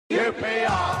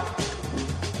QPR,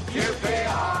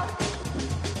 QPR,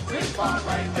 Brisbane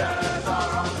Rangers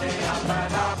are on the up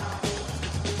and up.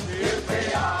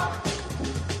 QPR,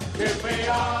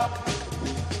 QPR,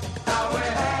 now we're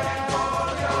heading for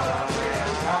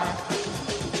European Cup.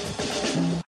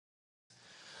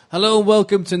 Hello and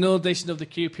welcome to another edition of the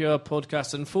QPR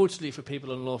podcast. Unfortunately for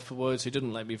people on Lost for Words who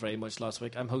didn't like me very much last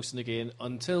week, I'm hosting again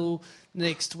until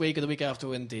next week or the week after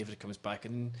when David comes back,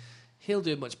 and he'll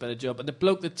do a much better job. And the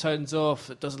bloke that turns off,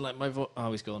 that doesn't like my voice... Oh,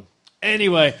 he's gone.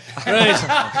 Anyway,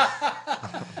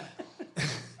 right.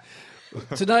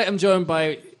 Tonight I'm joined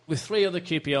with three other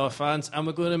QPR fans, and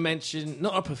we're going to mention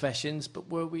not our professions, but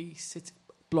where we sit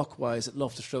blockwise at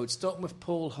Loftus Road. Starting with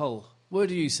Paul Hull. Where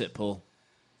do you sit, Paul?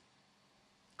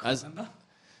 Remember?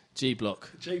 G block.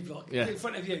 G block. Yeah. In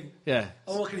front of you. Yeah.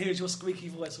 All I can hear is your squeaky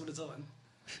voice all the time.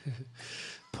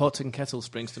 Pot and kettle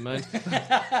springs to mind.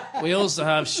 We also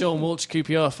have Sean Walsh,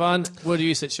 QPR fan. Where do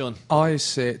you sit, Sean? I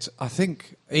sit, I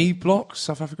think, E block,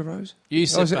 South Africa Road. You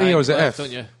sit is it behind E or is it Clive, F?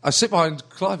 don't you? I sit behind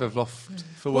Clive Evloff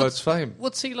for Words fame.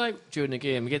 What's he like during the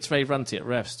game? He gets very ranty at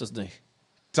refs, doesn't he?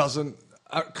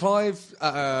 Clive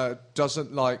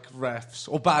doesn't like refs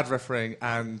or bad refereeing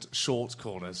and short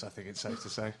corners. I think it's safe to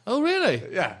say. Oh, really?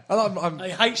 Yeah, and I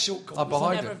hate short corners. I'm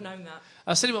behind I'll never him. have known that.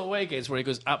 I've seen him at away games where he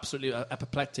goes absolutely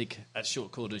apoplectic at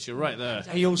short corners. You're right there.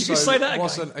 He also can say that again.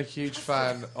 wasn't a huge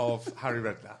fan of Harry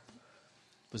Redknapp.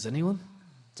 Was anyone?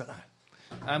 Don't know.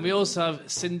 And we also have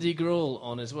Cindy Grohl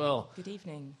on as well, Good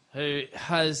evening. who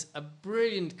has a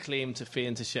brilliant claim to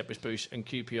fame to Shepherd's Bush and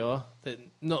QPR that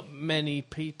not many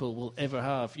people will ever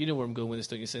have. You know where I'm going with this,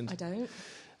 don't you, Cindy? I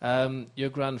don't. Your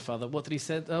grandfather, what did he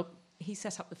set up? He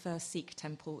set up the first Sikh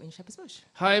temple in Shepherd's Bush.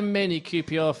 How many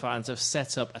QPR fans have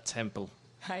set up a temple?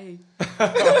 Hey.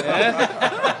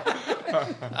 A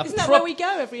Isn't that where we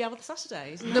go every other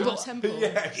Saturday? Isn't that our temple?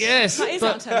 Yes, That is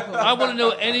but our temple. I want to know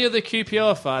any other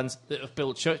QPR fans that have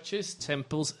built churches,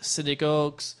 temples,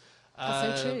 synagogues,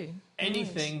 That's so true.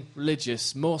 anything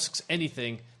religious, mosques,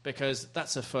 anything, because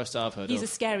that's the first I've heard He's a of.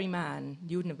 scary man.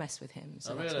 You wouldn't have messed with him.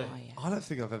 So Oh, that's really? why, yeah. I don't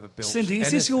think I've ever built. Cindy,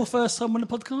 is this your first time on the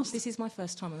podcast? This is my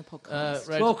first time on the podcast.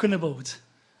 Reg, Welcome aboard.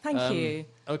 Thank you.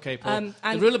 okay, Paul. The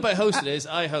and- rule about hosting is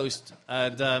I host,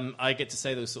 and I get to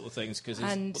say those sort of things because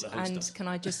it's And what the host does. can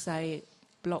I just say,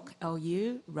 block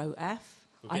LU, row F.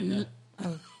 We'll get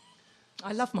there.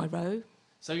 I love my row.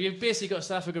 So you've basically got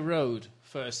South Africa Road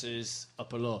versus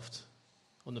Upper Loft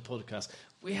on the podcast.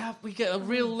 We get a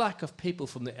real lack of people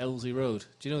from the Elsley Road.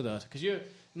 Do you know that? Because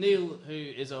Neil, who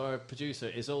is our producer,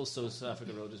 is also South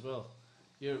Africa Road as well.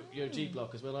 You're G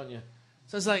Block as well, aren't you?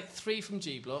 So it's like 3 from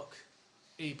G Block,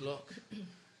 E Block,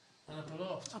 and Upper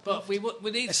Loft. But we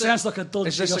need It some... sounds like a dodgy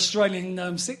Is this a- Australian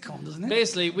sitcom, doesn't it?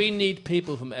 Basically, we need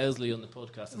people from Elsley on the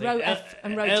podcast. I think Row F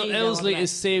and row G go on Elsley the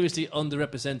is left. seriously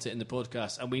underrepresented in the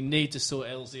podcast, and we need to sort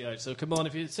Elsley out. So come on,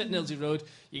 if you're sitting in Elsley Road,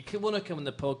 you want to come on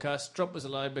the podcast, drop us a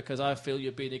line because I feel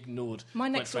you're being ignored. My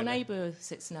quite next door frankly. neighbour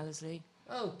sits in Ellerslie.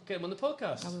 Oh, get him on the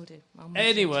podcast. I will do.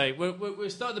 Anyway, we're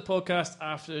starting the podcast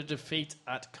after a defeat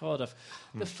at Cardiff.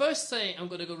 The first thing I'm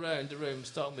going to go round the room,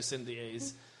 starting with Cindy,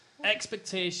 is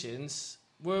expectations,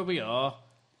 where we are,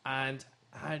 and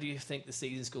how do you think the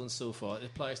season's going so far? It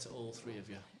applies to all three of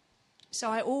you. So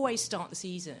I always start the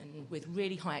season with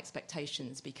really high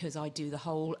expectations because I do the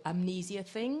whole amnesia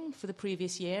thing for the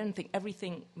previous year and think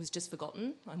everything was just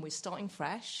forgotten and we're starting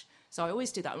fresh. So I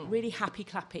always do that. I'm really happy,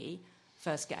 clappy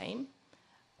first game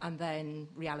and then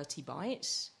reality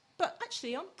bites. But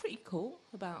actually, I'm pretty cool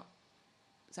about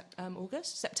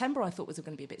August. September I thought was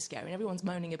going to be a bit scary and everyone's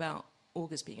moaning about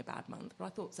August being a bad month, but I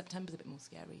thought September's a bit more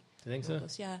scary. Do you think so?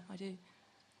 August, yeah, I do.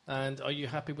 And are you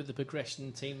happy with the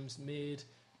progression teams made,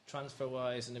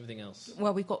 transfer-wise and everything else?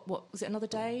 Well, we've got, what, was it another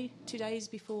day? 2 days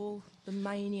before the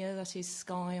mania that is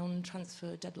Sky on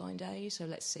transfer deadline day, so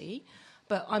let's see.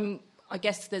 But I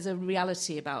guess there's a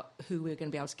reality about who we're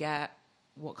going to be able to get,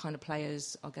 what kind of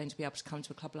players are going to be able to come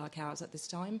to a club like ours at this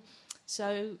time.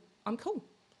 So I'm cool.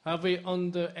 Have we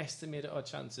underestimated our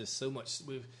chances so much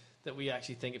that we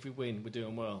actually think if we win, we're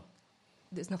doing well?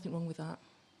 There's nothing wrong with that.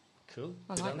 Cool.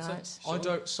 I Good like answer. that.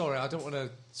 I don't want to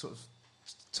sort of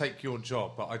take your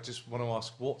job, but I just want to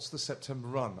ask, what's the September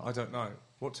run? I don't know.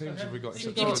 What teams have we got in You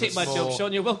September? can take my that's job, more-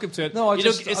 Sean. You're welcome to it. No, I You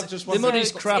just- don't- I just the wonder-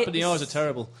 money's So crap and the it's- hours are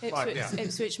terrible. Ipswich, yeah.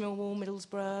 Ipswich, Millwall,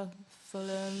 Middlesbrough,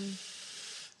 Fulham.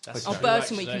 That's Oh, true,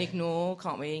 Burton we can actually. ignore,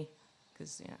 can't we?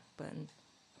 Because, yeah, Burton.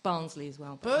 Barnsley as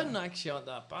well. but, Burton actually aren't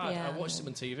that bad. Yeah, I watched no. them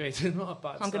on TV. They're not a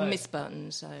bad I'm going side. to miss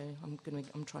Burton, so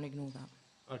I'm trying to ignore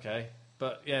that. Okay,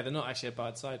 but yeah, they're not actually a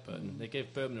bad side, Burton. They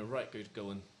gave Birmingham a right good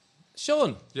going.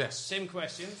 Sean, Yes. same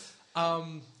questions.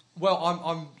 Well,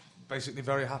 I'm basically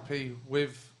very happy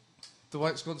with the way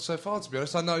it's gone so far, to be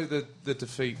honest. I know the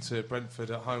defeat to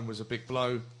Brentford at home was a big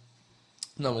blow.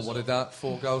 No one wanted that.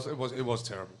 4 goals. It was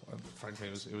terrible. Frankly,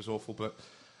 it was awful. But,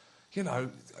 you know,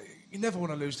 you never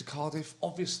want to lose to Cardiff.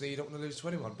 Obviously, you don't want to lose to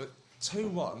anyone. But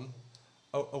 2-1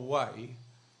 away,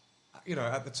 you know,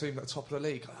 at the team at the top of the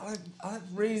league, I don't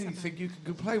really think you can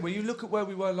complain. When you look at where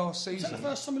we were last Was season... that the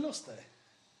first time we lost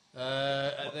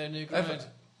there? At their new ground.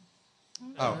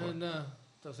 Oh, No,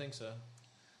 don't think so.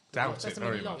 doubt That's it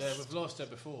when we very much. lost. Yeah, we've lost there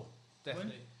before.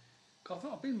 Definitely. God, I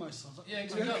think I've been most times. Yeah,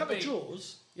 'cause we had we've a got couple of big-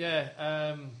 draws. Yeah.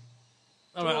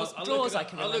 All right, Draws- I'll draws look I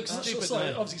can I'll look remember. stupid Sorry,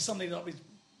 now. obviously something that we...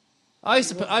 I used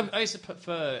to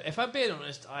prefer, if I'm being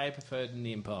honest, I preferred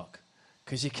Neiman Park.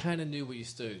 Because you kind of knew where you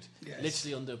stood. Yes.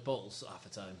 Literally under bottles half the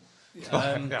time.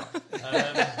 Yeah.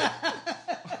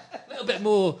 A little bit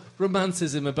more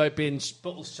romanticism about being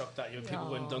bottles chucked at you when people Yeah.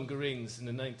 wearing dungarees in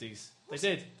the 90s. They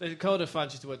did. The Cardiff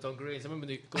fans used to wear dungarees. I remember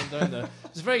they going down there.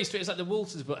 It was very straight. It's like the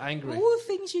Walters, but angry. All the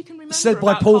things you can remember. Said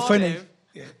by about Paul Cardiff. Finney.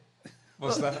 Yeah.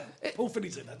 What's that? Paul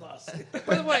Finney's in that last.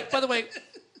 By the way,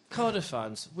 Cardiff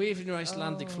fans, waving your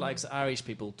Icelandic flags at Irish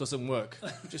people doesn't work.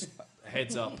 Just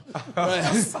heads up.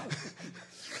 Right.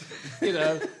 You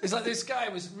know, it's like this guy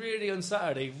was really on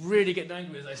Saturday, really getting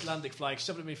angry with his Icelandic flag,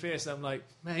 shoved it in my face, and I'm like,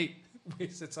 mate,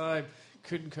 waste of time,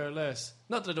 couldn't care less.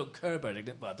 Not that I don't care about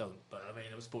it, but I don't. But I mean,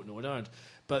 I was supporting Northern Ireland.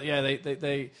 But yeah, they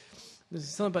there's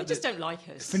something They about just don't like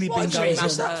us. Finney What Bingo do you is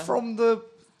Is matter? that from the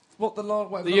the the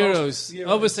Euros. Euros.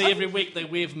 Obviously, every week they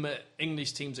wave them at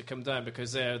English teams that come down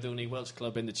because they're the only Welsh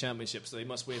club in the Championship, so they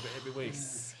must wave it every week.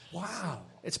 Wow.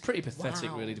 It's pretty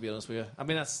pathetic, Wow. really, to be honest with you. I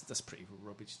mean, that's pretty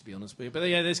rubbish, to be honest with you. But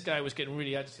yeah, this guy was getting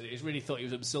really agitated. He really thought he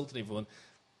was insulting everyone,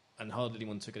 and hardly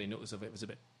anyone took any notice of it. It was a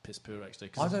bit piss poor, actually.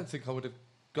 'cause I don't think I would have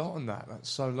gotten that. That's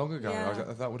so long ago.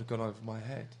 Yeah. That would have gone over my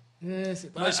head. Yes,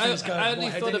 Most things go over my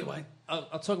head thought anyway.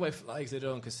 I'll talk about flags later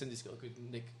on because Cindy's got a good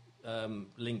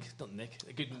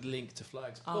a good link to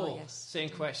flags. Oh, Paul, yes. same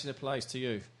question applies to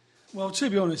you. Well, to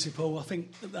be honest with you, Paul, I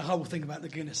think that the whole thing about the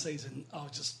Guinness season, I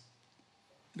was just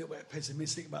a little bit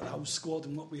pessimistic about the whole squad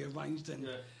and what we arranged. And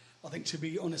I think, to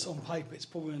be honest, on paper, it's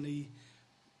probably one of the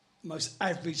most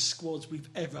average squads we've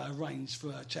ever arranged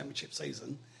for a championship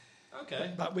season.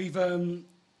 Okay. But we've,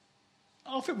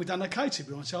 I think we've done okay, to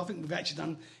be honest. I think we've actually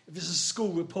done, if there's a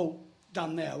school report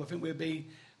done now, I think we'll be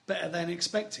better than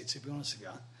expected, to be honest with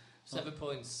you. 7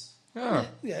 points. Yeah.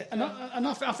 Yeah, and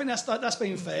I think that's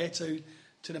been fair to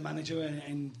the manager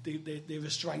and the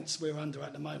restraints we're under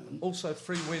at the moment. Also,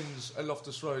 3 wins at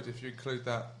Loftus Road if you include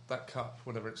that cup,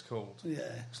 whatever it's called. Yeah.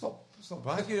 It's not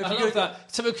bad. You know, I if you love go-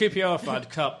 that. Some QPR fan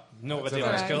cup. No idea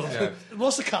what it's Right. called. Yeah.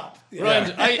 What's the cup? Yeah.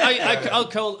 Round. I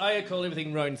call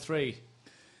everything round 3.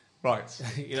 Right.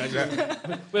 You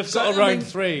know, we've So, got a I round mean-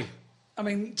 3. I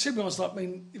mean, to be honest,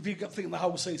 if you think of the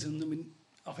whole season,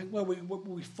 I think we're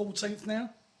 14th now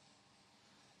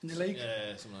in the league,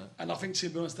 Yeah, something like that. and I think, to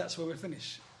be honest, that's where we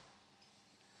finish.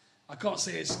 I can't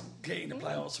see us getting the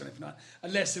playoffs or anything like that,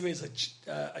 unless there is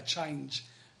a change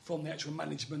from the actual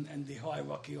management and the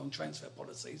hierarchy on transfer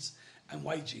policies and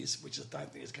wages, which I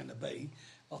don't think it's going to be.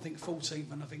 I think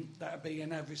 14th, and I think that would be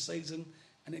an average season,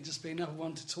 and it'd just be another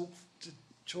one to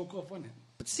chalk off, wouldn't it?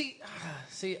 But see,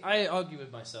 I argue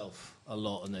with myself a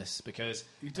lot on this because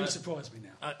You do surprise me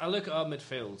now. I look at our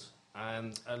midfield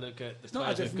and I look at the It's not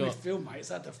our players we've got. midfield, mate. It's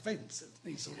our defence that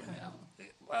needs sorting out.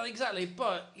 Well, exactly,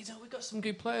 but you know we've got some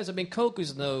good players. I mean,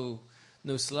 Kogu's no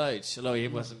slouch. Although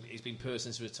he's been poor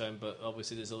since his return, but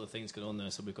obviously there's other things going on there.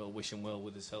 So we've got to wish him well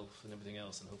with his health and everything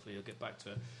else, and hopefully he'll get back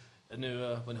to a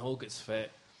new when Hull gets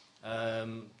fit.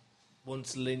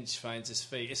 Once Lynch finds his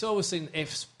feet, it's always seen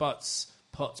ifs, buts,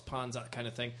 pots, pans, that kind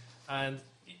of thing, and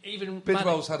even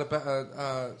Bidwell's had a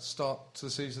better start to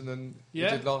the season than he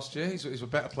did last year. He's a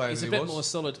better player he's a than he bit was. more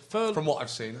solid. From what I've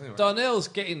seen, anyway. Darnell's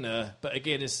getting there, but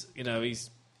again, it's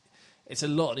a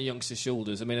lot on the youngster's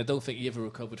shoulders. I mean, I don't think he ever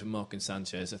recovered from Marcus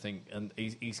Sanchez. I think, and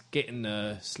he's getting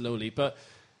there slowly. But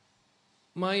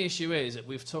my issue is that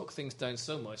we've talked things down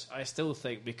so much. I still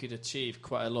think we could achieve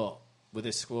quite a lot with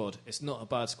this squad. It's not a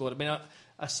bad squad. I mean,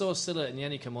 I saw Silla and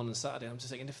Yenny come on Saturday. I'm just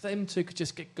thinking, if them two could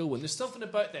just get going, there's something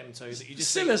about them two that you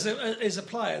just think, Still, is a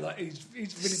player, like he's really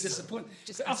disappointing.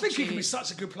 Just I think he can be attitude.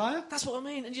 such a good player. that's what I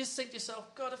mean. And you just think to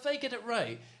yourself, God, if they get it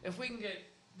right, if we can get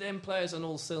them players on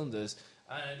all cylinders,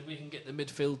 and we can get the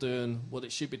midfield doing what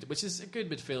it should be, which is a good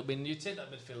midfield. I mean, you take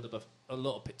that midfield above a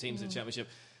lot of teams in the Championship,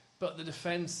 but the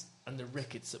defence and the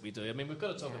rickets that we do. I mean, we've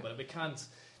got to talk about it. We can't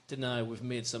deny we've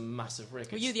made some massive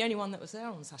rickets. Well, you're the only one that was there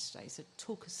on Saturday, so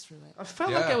talk us through it. I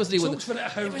felt Yeah. like I was the one. Talks for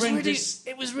that It was horrendous.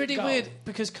 it was really goal. weird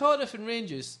because Cardiff and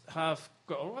Rangers have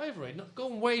got a rivalry, not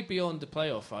going way beyond the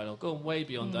playoff final, going way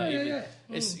beyond that. Yeah, even. yeah.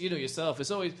 It's you know yourself.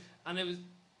 It's always and it was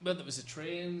whether it was the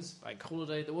trains, bank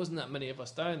holiday, there wasn't that many of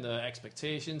us down there.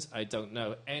 Expectations, I don't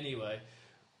know. Anyway,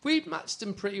 we matched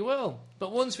them pretty well.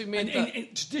 But once we made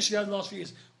that... Traditionally, over the last few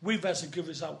years, we've had some good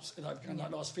results. In the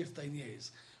last 15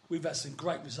 years, we've had some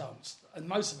great results. And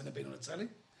most of them have been on the telly.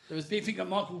 If you think of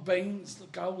Michael Bean's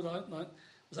goal, was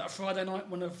that a Friday night,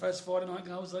 one of the first Friday night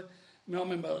goals? I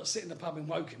remember sitting in the pub in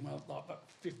Woking, about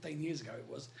 15 years ago it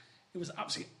was. It was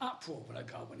absolutely uproar when that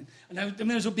goal went in. And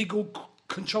there was a big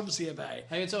controversy about it.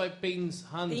 Hey, you talking about Bean's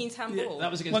hand? Bean's handball.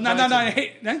 That was against Well,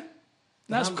 Brighton.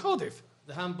 That's Cardiff.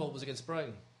 The handball was against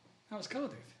Brighton. That was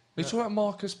Cardiff. Are you talking about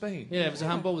Marcus Bean? Yeah, it was a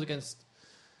handball was against...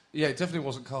 Yeah, it definitely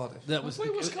wasn't Cardiff. That was, Well,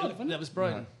 it was Cardiff, wasn't it? That was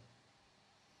Brighton. No.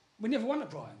 We never won at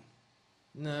Brighton.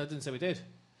 No, I didn't say we did.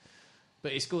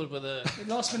 But he scored with a...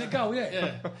 Last minute goal,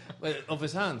 yeah. Yeah, off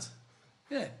his hand.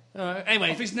 Yeah. All right,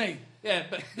 anyway. Off his knee. Yeah,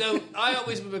 but no, I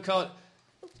always remember Cardiff...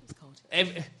 It's called.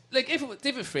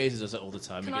 David Fraser does it all the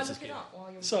time. Can He I gets look his it game. up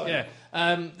while you're... Sorry.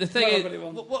 Yeah. The thing Well, is, but it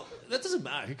won't. that doesn't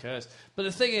matter. Who cares? But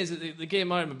the thing is, that the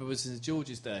game I remember was St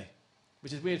George's Day,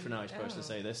 which is weird for an Irish person to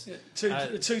say this. Yeah,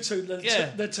 the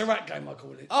 2-2, the Tarak game, I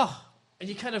call it. Oh, and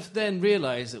you kind of then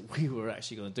realise that we were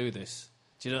actually going to do this.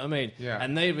 Do you know what I mean? Yeah.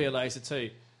 And they realised it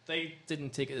too. They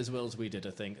didn't take it as well as we did,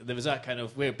 I think. There was that kind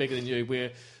of, we're bigger than you,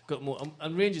 we're got more...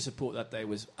 And Rangers support that day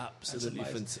was absolutely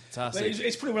fantastic. But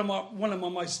it's probably one of my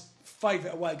most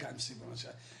favourite away games, to be honest.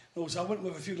 And also, I went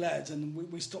with a few lads and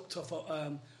we stopped off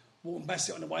at Walton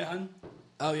Bassett on the way home.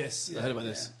 Oh, yes, I heard about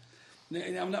this.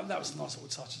 And that was a nice little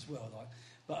touch as well.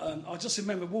 But I just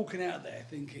remember walking out there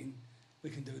thinking, we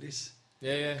can do this.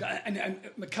 Yeah. And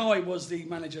Mackay was the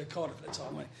manager of Cardiff at the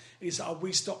time. And he said,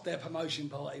 we stopped their promotion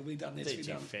party, we done this, Did we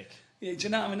you done... thick? Yeah, do you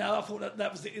know what I mean? I thought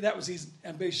that was his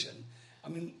ambition. I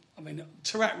mean,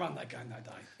 Tarak ran that game that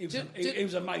day. It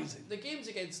was amazing. The games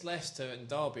against Leicester and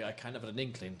Derby, I kind of had an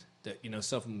inkling that,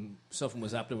 something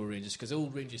was happening with Rangers, because all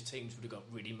Rangers teams would have got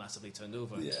really massively turned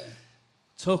over. Yeah.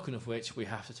 Talking of which, we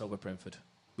have to talk about Brentford.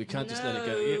 We can't just let it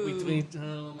go.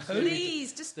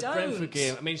 Please, just the don't. Brentford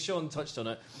game. I mean, Sean touched on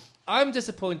it. I'm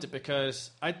disappointed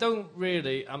because I don't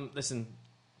really... listen,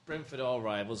 Brentford are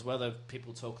rivals. Whether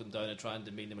people talk them down and try and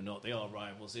demean them or not, they are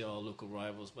rivals. They are local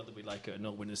rivals. Whether we like it or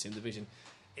not, we're in the same division.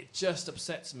 It just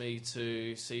upsets me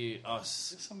to see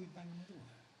us... There's somebody banging the door.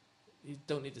 You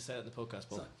don't need to say that in the podcast,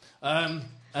 Paul.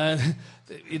 And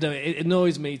it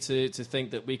annoys me to think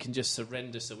that we can just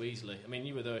surrender so easily. I mean,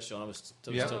 you were there, Sean. I was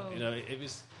talking, it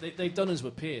was they've done us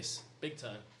with pace, big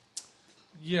time.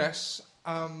 Yes,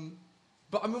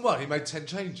 but he made 10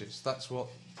 changes. That's what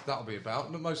that'll be about.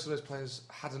 And most of those players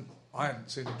I hadn't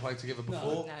seen them play together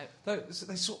before. No.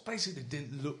 They sort of basically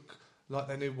didn't look like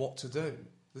they knew what to do.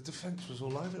 The defence was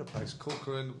all over the place.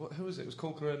 Corker and who was it? It was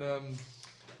Corker and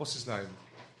what's his name?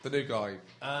 The new guy.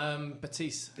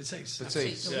 Batiste.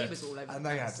 Batiste. Yeah. He was all over And the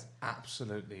they had place.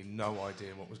 absolutely no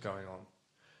idea what was going on.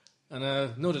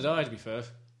 And nor did I, to be fair.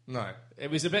 No. It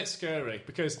was a bit scary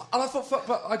because... And I thought,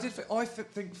 but I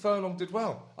think Furlong did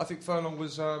well. I think Furlong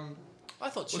was... I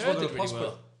thought was Cher one of did the really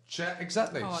well. Cher,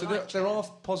 exactly. Oh, I So like there are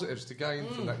positives to gain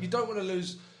from that. You don't want to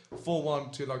lose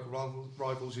 4-1 to local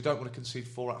rivals. You don't want to concede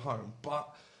 4 at home.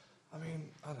 But, I mean,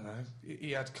 I don't know.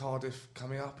 He had Cardiff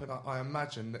coming up, and I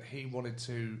imagine that he wanted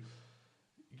to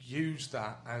use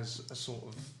that as a sort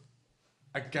of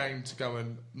a game to go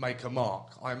and make a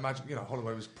mark. I imagine,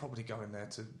 Holloway was probably going there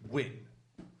to win.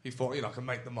 He thought, I can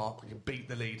make the mark, we can beat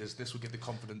the leaders, this will give the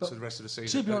confidence to the rest of the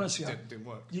season. To be honest, didn't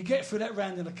work. You get through that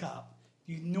round in the cup,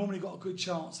 you normally got a good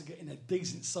chance of getting a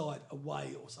decent side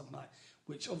away or something like that,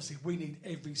 which obviously we need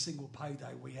every single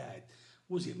payday we had.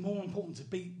 Was it more important to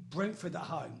beat Brentford at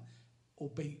home or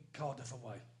beat Cardiff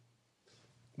away?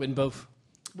 Win both.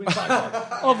 Win both.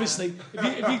 Obviously,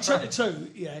 if you take the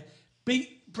two,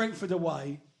 beat Brentford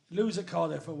away, lose at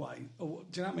Cardiff away. Or,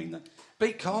 do you know what I mean?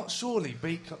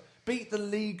 Beat the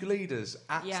league leaders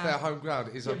at Yeah. their home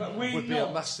ground would be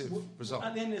a massive result.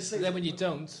 At the end of the season. Then when you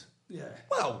don't... Yeah.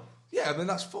 Well, yeah, I mean,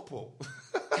 that's football.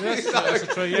 That's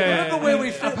true, yeah.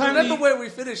 Remember where we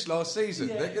finished last season,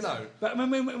 Yeah. But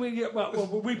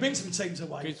we beat some teams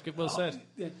away. Good, well said.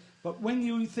 Yeah. But when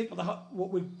you think of what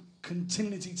we're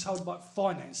continually told about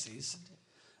finances,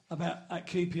 at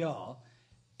QPR,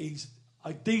 is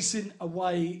a decent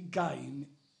away game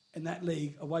in that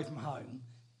league away from home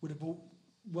would have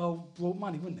brought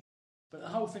money, wouldn't it? But the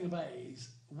whole thing about it is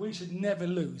we should never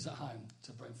lose at home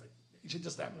to Brentford. It should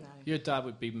just happen. No. Your dad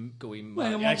would be going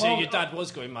Well, mad. Actually, your dad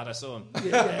was going mad, I saw him.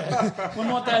 Yeah. Well,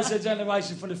 my dad's a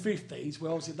generation from the 50s,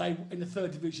 where obviously they, in the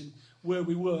third division, where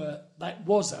we were, that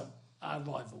was our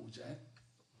rivals,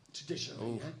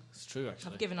 traditionally. It's true,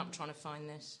 actually. I've given up trying to find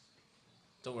this.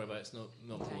 Don't worry about it. It's not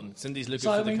important. Cindy's looking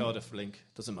So, for I mean, the Cardiff link.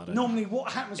 Doesn't matter. Normally,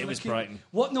 what happens? It when was Q- Brighton.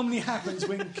 What normally happens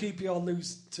when QPR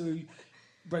lose to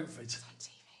Brentford?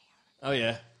 Oh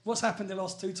yeah. What's happened the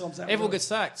last 2 times? Everyone gets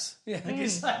sacked. yeah,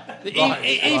 gets sacked.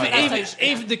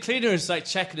 Even the cleaner is like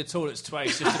checking the toilets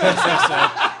twice just to make sure.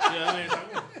 So, you know what I mean?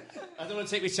 I don't want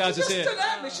to take my chances It here. just doesn't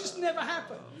happen. It's just never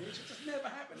happened. It's just never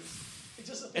happened. It's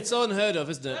just a thing. It's unheard of,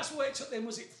 isn't it? That's why it took them,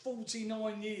 was it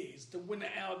 49 years to win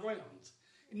at our ground?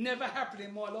 It never happened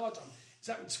in my lifetime. It's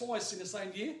happened twice in the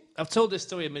same year. I've told this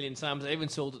story a million times. I even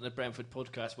told it in the Brentford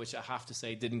podcast, which I have to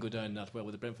say didn't go down that well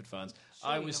with the Brentford fans.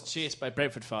 I was chased by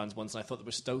Brentford fans once, and I thought they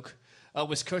were Stoke. I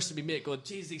was cursing me mate going,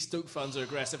 geez, these Stoke fans are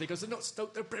aggressive. He goes, they're not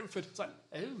Stoke, they're Brentford. It's like,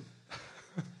 oh.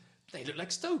 They look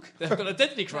like Stoke. They've got an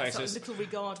identity That's crisis. that little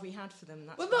regard we had for them.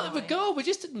 That's Well, not a why. regard. We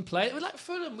just didn't play. We're like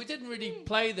Fulham. We didn't really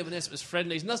play them unless it was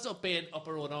friendlies. And that's not being up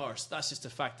our own arse. That's just a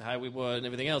fact of how we were and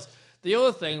everything else. The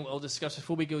other thing I'll discuss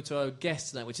before we go to our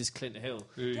guest tonight, which is Clinton Hill.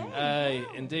 Wow.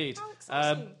 Indeed. How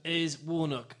exciting. Is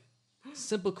Warnock.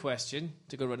 Simple question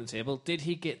to go around the table. Did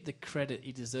he get the credit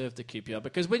he deserved at QPR?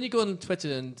 Because when you go on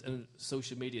Twitter and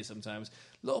social media sometimes,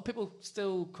 a lot of people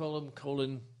still call him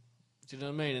Colin. Do you know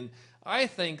what I mean? And I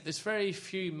think there's very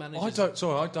few managers...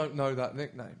 I don't know that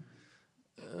nickname.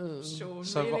 Sure,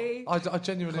 So really? I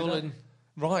genuinely Colin. don't.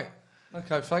 Right.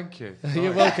 Okay, thank you.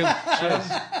 You're welcome.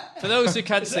 For those who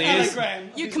can't see, is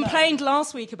You complained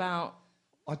last week about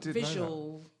I did know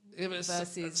visual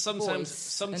versus sometimes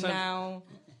voice, and now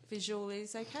visual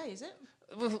is okay, is it?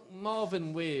 well,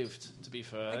 Marvin waved, to be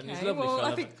fair, and he's a Okay. lovely Well,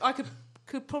 fella. I think I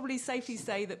could probably safely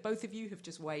say that both of you have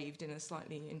just waved in a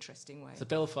slightly interesting way. It's a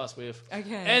Belfast wave.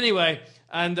 Okay. Anyway,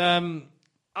 and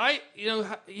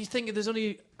you think there's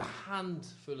only a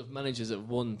handful of managers that have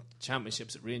won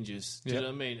championships at Rangers. Do you know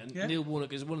what I mean? And Yeah. Neil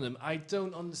Warnock is one of them. I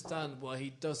don't understand why he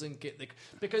doesn't get the...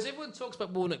 Because everyone talks about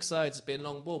Warnock's sides as being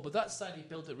long ball, but that side he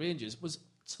built at Rangers was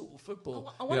total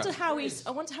football. I wonder Yeah. how he's.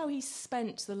 I wonder how he's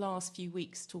spent the last few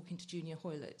weeks talking to Junior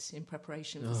Hoylett in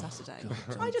preparation for Saturday.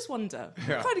 I just wonder.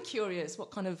 Yeah. I'm kind of curious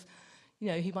what kind of, he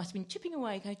might have been chipping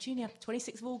away. Go, Junior,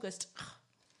 26th of August.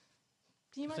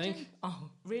 Can you imagine? Think? Oh,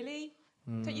 really?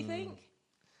 Don't you think?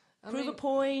 I Prove a mean-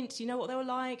 point. You know what they were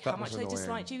like. That How much was they annoying.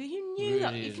 disliked you. You knew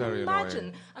that. Really You can very imagine,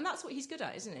 annoying. and that's what he's good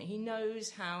at, isn't it? He knows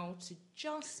how to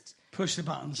just Push the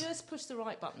buttons. push the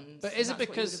right buttons. But and is it that's what he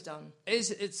would because... have done.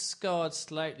 Is it scarred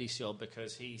slightly, Sean,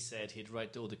 because he said he'd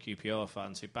write to all the QPR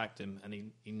fans who backed him, and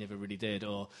he never really did?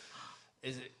 Or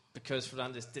is it because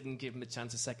Fernandez didn't give him a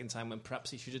chance a second time when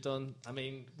perhaps he should have done? I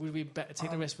mean, would we better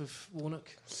take the risk with Warnock?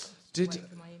 Waiting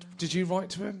for my email. Did you write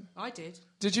to him? I did.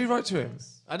 Did you write to him?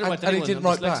 I don't write to and he anyone, didn't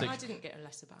I'm write dyslexic. back? I didn't get a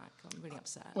letter back. I'm really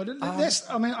upset. Well, let's,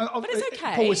 I mean, But it's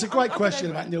okay. Paul, it's a I'll great get question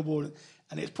over about it. Neil Warnock,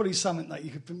 and it's probably something that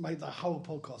you could make the whole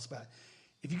podcast about.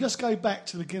 If you just go back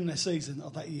to the beginning of the season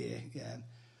of that year,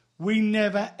 we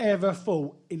never ever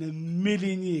thought in a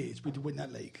million years we'd win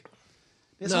that league.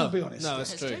 Let's all be honest. No, it's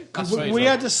That's true. true. That's We, very we true.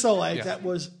 had a side Yeah.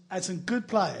 that had some good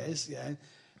players,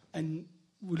 and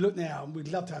we look now, and we'd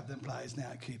love to have them players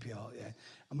now at QPR,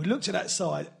 and we looked at that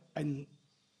side, and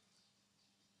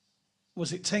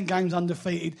was it 10 games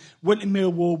undefeated? Went to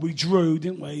Millwall, we drew,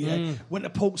 didn't we? Went to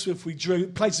Portsmouth, we drew.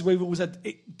 Places where we've always had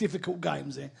difficult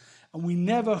games there, and we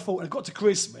never thought. And it got to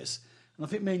Christmas, and I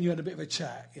think me and you had a bit of a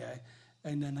chat,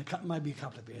 and then maybe a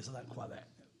couple of beers. I don't quite that,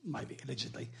 maybe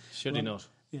allegedly. Surely not.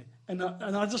 Yeah, and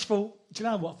I just thought, do you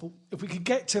know what? I thought if we could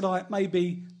get to like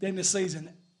maybe the end of the season,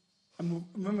 and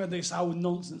remember this whole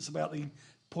nonsense about the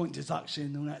point deduction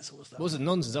and all that sort of stuff. It wasn't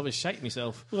nonsense. I was shaking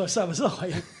myself. Well, so was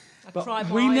I. But cried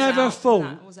my we eyes never out. thought.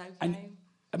 That was okay. And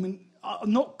I mean,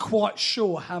 I'm not quite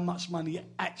sure how much money it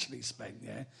actually spent.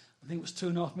 Yeah, I think it was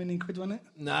 £2.5 million, wasn't it?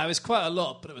 No, it was quite a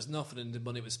lot, but it was nothing in the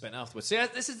money was spent afterwards. See,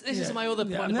 this is my other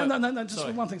point. No, about- no. Just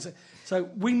Sorry. one thing. So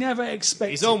we never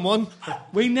expected. He's on one.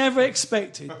 We never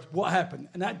expected what happened.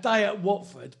 And that day at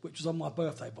Watford, which was on my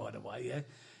birthday, by the way,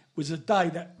 was a day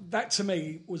that to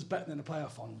me was better than the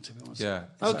playoff final, to be honest. Yeah.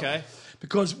 Okay.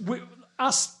 Because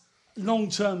us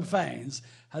long-term fans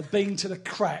have been to the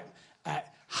crap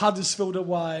at Huddersfield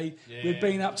away. Yeah. We've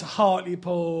been up to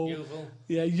Hartlepool. Yeovil.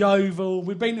 Yeah, Yeovil.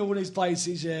 We've been to all these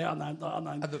places, I know.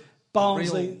 And the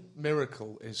Barnsley. real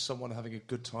miracle is someone having a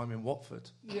good time in Watford.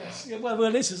 Yes. Yeah, well,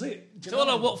 this is it. Do you To all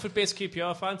know our what I mean? Watford-based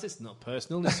QPR fans, it's not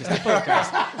personal. It's just a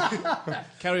podcast.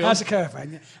 Carry on. How's the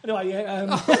caravan? Anyway,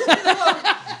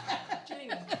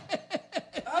 Gillingham.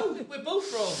 Oh, we're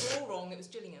both wrong. We're all wrong. It was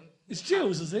Gillingham. it's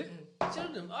Jules, is it?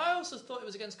 Gillingham. I also thought it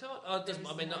was against Cardiff. Oh, it doesn't.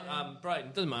 I mean, not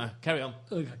Brighton. Doesn't matter. Carry on.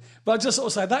 Okay. But I just sort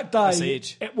of say that That's day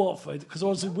age. at Watford, because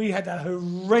obviously we had a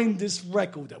horrendous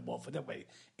record at Watford, didn't we,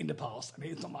 in the past? I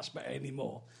mean, it's not much better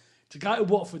anymore. To go to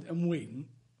Watford and win,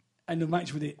 and the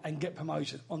match with it and get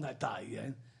promotion on that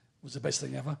day, was the best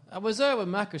thing ever. I was there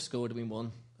when Macker scored and we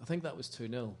won. I think that was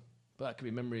 2-0. But that could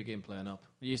be memory game playing up.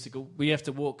 We have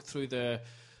to walk through the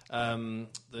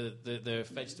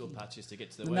vegetable patches to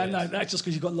get to the No, way. that's just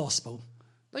because you got lost, Paul.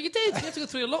 No, you did. You had to go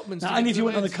through allotments. No, only if you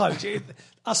went on the coach.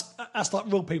 Us like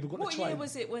real people got What the train. year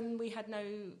was it when we had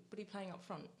nobody playing up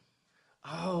front?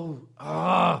 And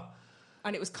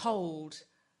it was cold.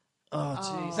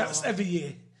 jeez. That was every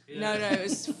year. No, it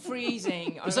was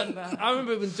freezing. I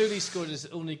remember when Dooley scored his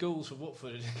only goals for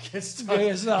Watford against Yeah,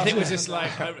 it's not- it was just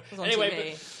like... it was on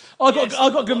anyway, TV. I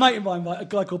got a good mate of mine, a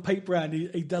guy called Pete Brown.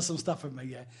 He does some stuff with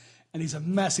me, and he's a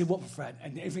massive Watford fan.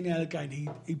 And every now and again,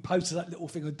 he posts that little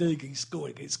thing of Dougie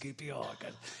scoring against QPR.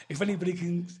 If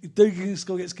Dougie can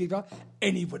score against QPR,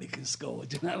 anybody can score.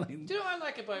 Do you know what I mean? do you know what I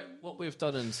like about what we've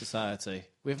done in society?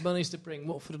 We've managed to bring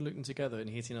Watford and Luton together and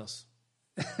hating us.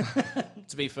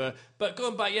 To be fair. But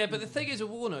going back, but the thing is with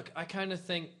Warnock, I kind of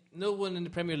think no one in the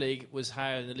Premier League was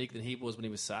higher in the league than he was when he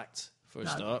was sacked, for a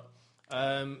start.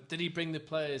 Did he bring the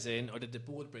players in, or did the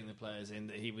board bring the players in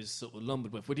that he was sort of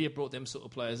lumbered with? Would he have brought them sort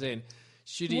of players in?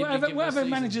 Should he have been given a Whatever season?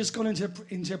 manager's gone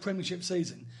into a Premiership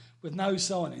season with no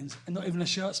signings and not even a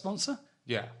shirt sponsor?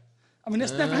 Yeah. I mean,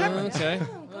 that's never happened. Okay.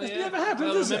 It's never happened,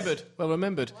 Well does remembered. it? Well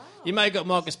remembered. You may have got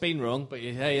Marcus Bean wrong, but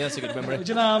hey, that's a good memory. Do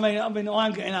you know what I mean?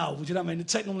 I'm getting old. Do you know what I mean? The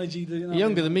technology. You know what I mean?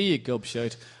 Younger than me, you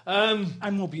gobshite.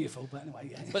 And more beautiful, but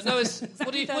anyway, But no, it's,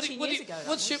 what do you, 13 years ago,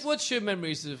 that what's your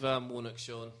memories of Warnock,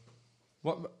 Sean?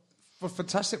 What a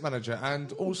fantastic manager,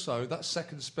 and also that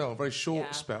second spell, very short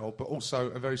Yeah. spell, but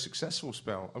also a very successful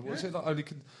spell. And was it like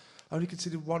only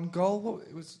conceded one goal? What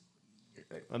it was?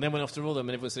 And then went off to Rotherham,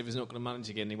 and everyone said he was not going to manage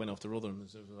again. He went off to Rotherham,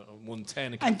 so it was like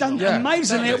 110. And done Yeah,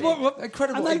 amazingly. exactly. And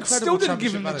Incredible they still didn't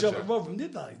give him the championship job at manager. Rotherham,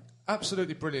 did they?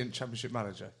 Absolutely brilliant championship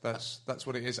manager. That's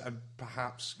what it is, and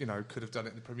perhaps could have done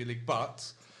it in the Premier League,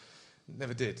 but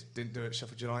never did. Didn't do it at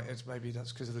Sheffield United. Maybe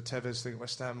that's because of the Tevez thing at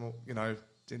West Ham. Or,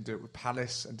 didn't do it with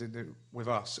Palace and didn't do it with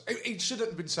us. He shouldn't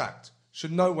have been sacked.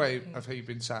 Should no way have he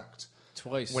been sacked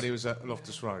Twice. when he was at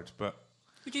Loftus Road. But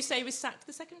Would you say he was sacked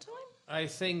the second time? I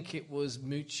think it was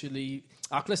mutually...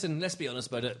 listen, let's be honest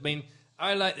about it. I mean,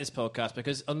 I like this podcast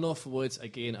because on Lawful Woods,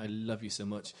 again, I love you so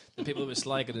much. The people who were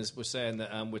slagging us were saying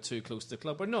that we're too close to the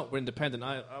club. We're not. We're independent.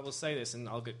 I will say this and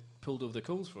I'll get pulled over the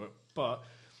coals for it. But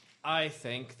I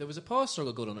think there was a power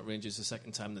struggle going on at Rangers the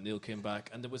second time that Neil came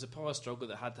back, and there was a power struggle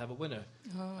that had to have a winner.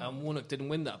 And Warnock didn't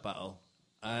win that battle.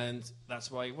 And that's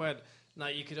why he went. Now,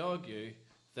 you could argue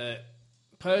that,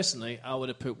 personally, I would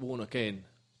have put Warnock in.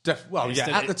 at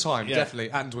the time, yeah.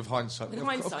 definitely, and with hindsight, With of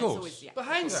hindsight, course. always, yeah. But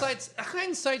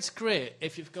hindsight's great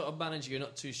if you've got a manager you're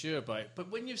not too sure about.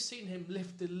 But when you've seen him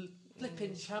lift the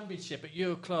flipping championship at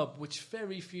your club, which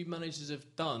very few managers have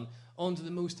done, onto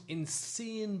the most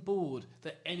insane board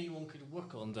that anyone could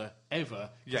work under ever,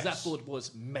 because Yes. that board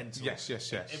was mental. Yes.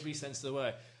 In every sense of the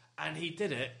word. And he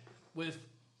did it with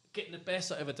getting the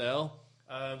best out of Adele.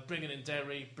 Bringing in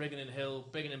Derry, bringing in Hill,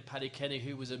 bringing in Paddy Kenny,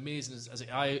 who was amazing.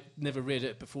 I never read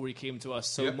it before he came to us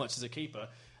so much as a keeper.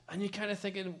 And you're kind of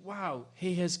thinking, wow,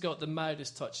 he has got the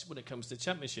mildest touch when it comes to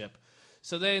championship.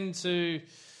 So then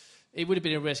it would have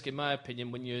been a risk, in my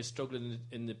opinion, when you're struggling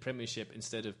in the Premiership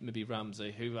instead of maybe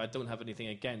Ramsey, who I don't have anything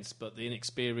against, but the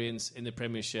inexperience in the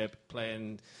Premiership,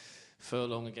 playing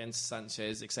furlong against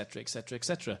Sanchez, etc., etc.,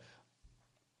 etc.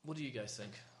 What do you guys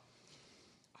think?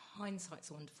 Hindsight's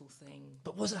a wonderful thing.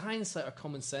 But was it hindsight or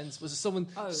common sense? Was it someone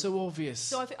so obvious?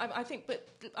 So I think, but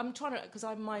I'm trying to, because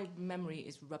my memory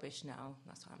is rubbish now.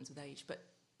 That's what happens with age. But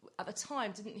at the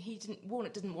time,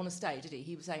 Warnock didn't want to stay, did he?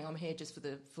 He was saying, "I'm here just for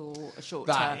a short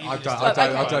term." I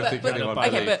don't think anyone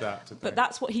believed that. did they? But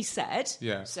that's what he said.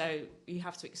 Yeah. So you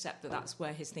have to accept that that's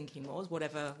where his thinking was,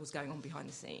 whatever was going on behind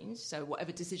the scenes. So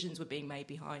whatever decisions were being made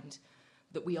behind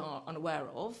that we are unaware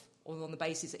of, or on the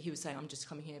basis that he was saying, "I'm just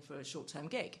coming here for a short-term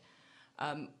gig."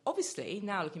 Obviously,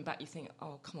 now looking back, you think,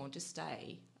 "Oh, come on, just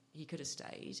stay." He could have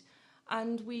stayed,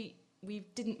 and we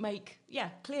didn't make. Yeah,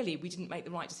 clearly, we didn't make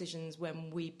the right decisions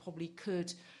when we probably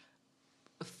could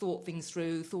have thought things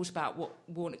through, thought about what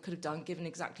Warnock could have done, given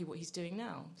exactly what he's doing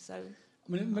now. So,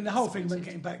 I mean, the whole thing, when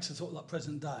getting back to sort of like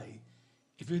present day,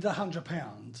 if you had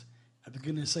 £100 at the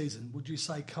beginning of the season, would you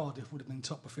say Cardiff would have been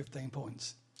top with 15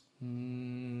 points?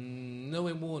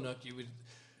 Knowing Warnock, you would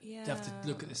have to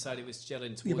look at the side he was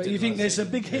gelling towards. Yeah, but you think there's some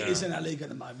big hitters in our league at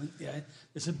the moment,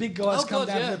 There's some big guys come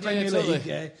down to the Premier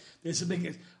League, There's some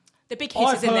big... the big I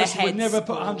hitters in their personally heads. would never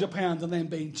put £100 on them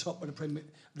being top of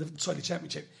the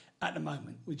Championship at the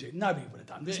moment, would you? Nobody would have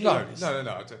done this. No, I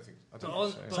don't think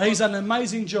so. So he's done an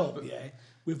amazing job,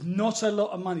 with not a lot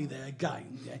of money there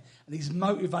again, and he's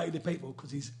motivated the people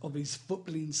because of his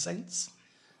footballing sense.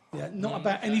 Yeah, not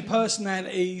about any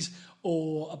personalities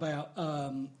or about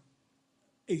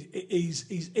his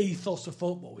ethos of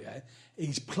football. Yeah,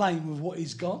 he's playing with what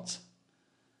he's got.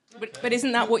 But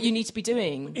isn't that what you need to be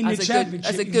doing In the Championship,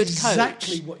 as a good is coach?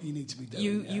 exactly what you need to be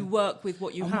doing. You work with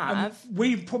what you have. And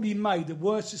we've probably made the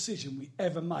worst decision we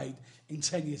ever made in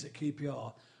 10 years at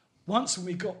QPR. Once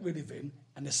we got rid of him,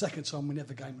 and the second time we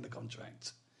never gave him the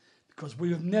contract. Because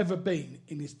we have never been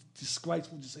in this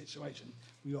disgraceful situation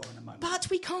we are in the moment. But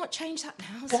we can't change that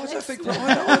now. Well, I don't think.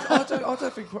 I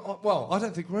don't think. I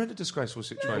don't think we're in a disgraceful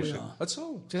situation at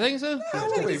all. Do you think so? How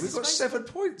are we? We've got 7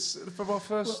 points from our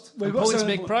first We've got Points 7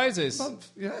 make prizes. month.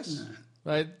 Yes.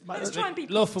 Right. Let's try and be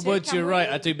Love for positive, words, can you're we? right.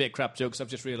 I do make crap jokes. I've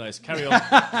just realised. Carry on.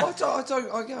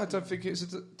 I don't think it's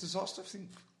a disaster. I think.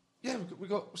 Yeah, we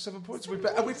got 7 points.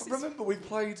 Remember, we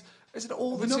played. Isn't it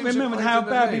all the We're not teams that remembering played how in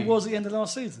the bad he league? was at the end of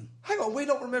last season. Hang on, we're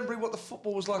not remembering what the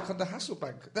football was like under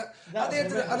Hasselbank. At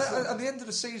the end of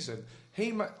the season,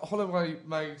 Holloway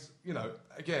made,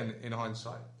 again in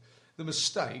hindsight, the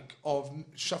mistake of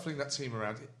shuffling that team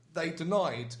around. They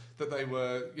denied that they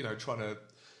were, trying to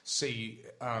see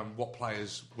what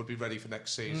players would be ready for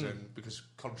next season because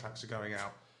contracts are going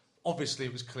out. Obviously,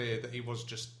 it was clear that he was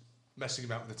just messing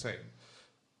about with the team.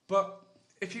 But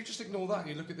if you just ignore that and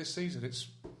you look at this season, it's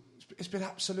been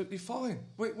absolutely fine.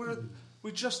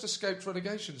 We just escaped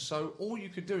relegation, so all you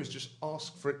could do is just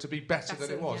ask for it to be better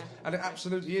than it was. yeah. And it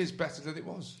absolutely is better than it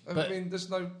was. But- There's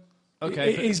no...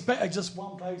 Okay. It is better just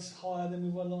one place higher than we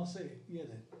were last year. Yeah,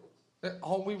 then.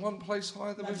 Are we one place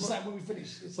higher than we That's were? when we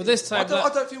finished. Well, this time, I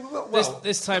don't think we will. Well,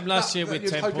 this time last year with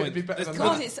you'd 10 hope it'd points. be better than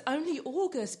God, that. it's only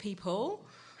August, people.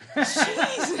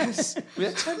 Jesus. We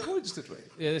had 10 points, did we?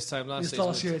 Yeah, this time last This season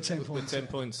last year, with 10 with points. 10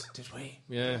 points. Did we?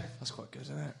 Yeah. That's quite good,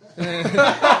 isn't it?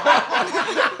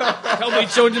 Can we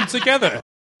join them together?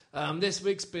 This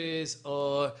week's beers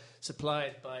are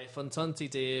supplied by Fontanti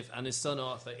Dave and his son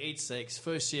Arthur, age 6,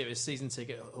 first year as season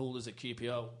ticket holders at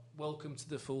QPR. Welcome to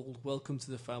the fold, welcome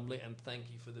to the family, and thank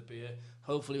you for the beer.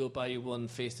 Hopefully we'll buy you one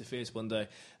face-to-face one day.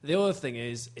 The other thing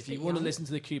is, if you want to listen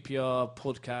to the QPR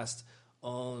podcast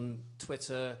on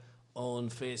Twitter, on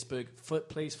Facebook,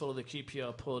 please follow the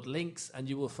QPR pod links and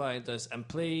you will find us. And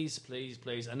please, please,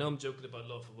 please, I know I'm joking about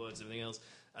love for words and everything else.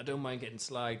 I don't mind getting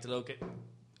slagged. I'll get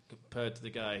compared to the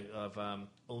guy of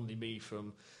Only Me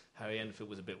from Harry Enfield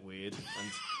was a bit weird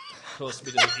and caused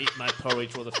me to eat my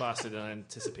porridge rather faster than I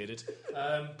anticipated.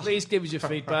 Please give us your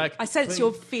feedback. I sense Please.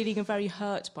 you're feeling very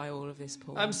hurt by all of this,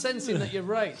 Paul. I'm sensing that you're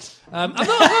right. I'm not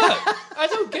hurt. I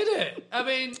don't get it. I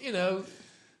mean,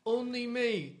 only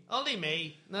me. Only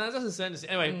me. No, that doesn't sound the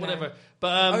same. Anyway, whatever.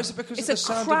 But Is it because it's of a the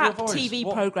sound crap of your voice? TV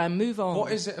What- programme. Move on.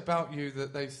 What is it about you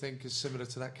that they think is similar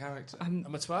to that character? I'm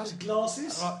a twat.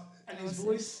 Glasses and his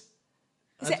voice.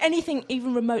 Is there anything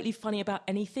even remotely funny about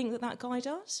anything that guy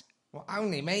does? Well,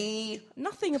 only me.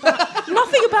 Nothing about Harry.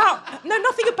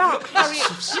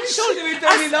 Surely we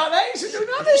don't need like that. You should do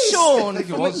nothing. Sean, think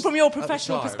it was from your at the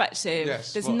professional time. perspective,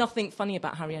 Yes, there's what? nothing funny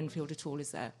about Harry Enfield at all,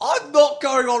 is there? I'm not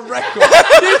going on record.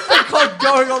 You think I'm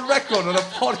going on record on a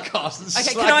podcast and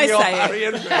Okay, slagging can I off say it? Harry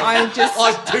Enfield? I'm just-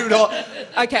 I do not.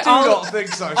 Okay, not think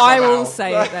so. I somehow. will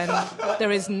say it then.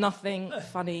 There is nothing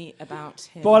funny about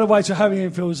him. By the way, to Harry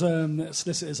Enfield's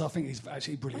solicitors, I think he's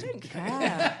actually I brilliant. don't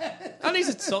care. And he's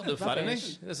a Tottenham fan, isn't Rubbish.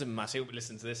 he? It doesn't matter who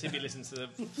listens to this. He'd be listening to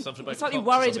something about I'm slightly cops or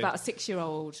worried something. about a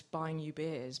 6-year-old buying you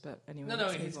beers, but anyway. No,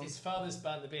 let's move on. his father's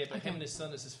banned the beer, but him and his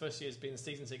son, it's his first year as being the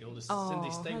season ticket holders. Oh, Cindy,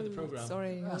 stay with the programme.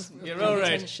 Sorry, I wasn't You're paying all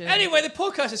right. attention. Anyway, the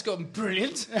podcast has gotten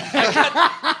brilliant. I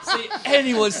can't see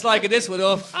anyone slagging this one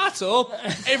off at all.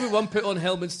 Everyone put on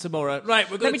helmets tomorrow. Right,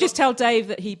 Let me just tell Dave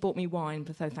that he bought me wine,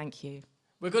 but thank you.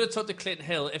 We're going to talk to Clinton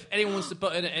Hill. If anyone wants to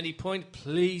butt in at any point,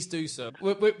 please do so.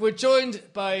 We're joined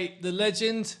by the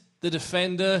legend, the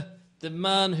defender, the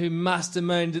man who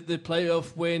masterminded the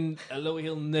playoff win, although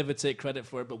he'll never take credit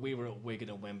for it, but we were at Wigan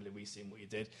and Wembley. We've seen what you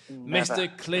did. Never.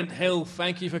 Mr. Clint Hill,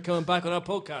 thank you for coming back on our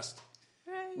podcast.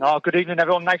 No, good evening,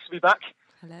 everyone. Nice to be back.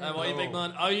 Hello. How are you, big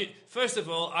man? First of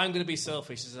all, I'm going to be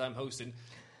selfish as I'm hosting.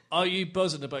 Are you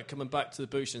buzzing about coming back to the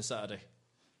Bush on Saturday?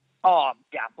 Oh,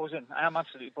 yeah, buzzing. I am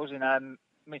absolutely buzzing. I mean,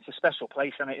 it's a special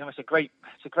place, and it's a great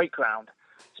ground,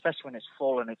 especially when it's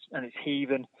full and it's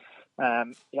heaving. Yeah,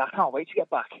 I can't wait to get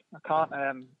back. I can't.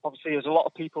 Obviously, there's a lot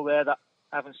of people there that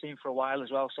I haven't seen for a while as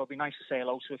well, so it'd be nice to say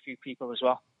hello to a few people as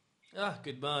well. Ah,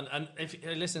 good man. And if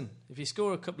you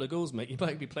score a couple of goals, mate, you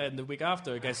might be playing the week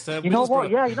after against. You know what?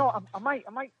 Middlesbrough. Yeah, I might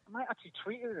actually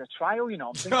treat it as a trial. You know,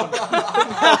 I'm thinking.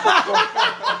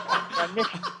 Nick,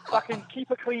 if I can keep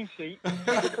a clean sheet,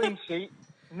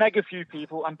 neg a few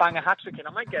people, and bang a hat trick in,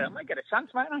 I might get a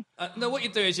chance, mightn't I? No, what you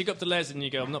do is you go up to Les and you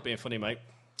go, I'm not being funny, mate.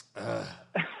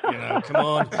 Come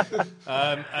on.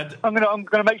 And I'm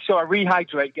gonna make sure I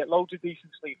rehydrate, get loads of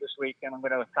decent sleep this week, and I'm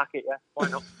gonna attack it. Yeah, why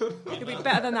not? You'll be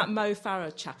better than that Mo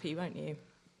Farah chappie, won't you?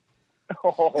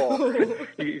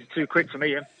 He's too quick for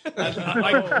me, him.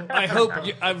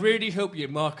 I really hope you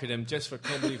market him just for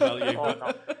comedy value.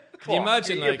 Can you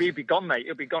imagine, he'll be gone, mate.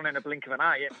 He'll be gone in a blink of an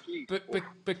eye. Yeah.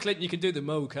 But Clinton, you can do the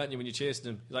Mo, can't you, when you're chasing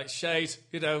him? Like shade,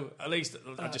 at least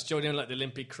I'll just join in like the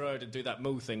Olympic crowd and do that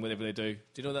Mo thing, whatever they do.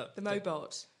 Do you know that? The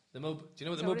Mobot. The Mo. Do you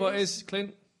know what the Mobot is,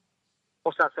 Clint?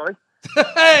 What's that? Sorry.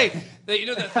 Hey, you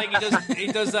know that thing he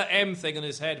does that M thing on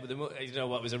his head with the. You know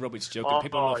what was a rubbish joke. And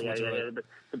people laugh yeah. The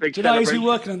Do big you know he's been celebration.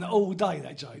 working on that all day,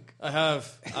 that joke? I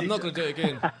have. I'm not going to do it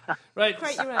again. Right.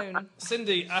 Create your own.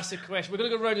 Cindy, ask a question. We're going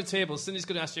to go round the table. Cindy's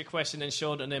going to ask you a question, then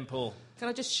Sean, and then Paul. Can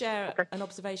I just share an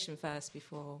observation first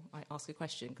before I ask a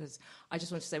question? Because I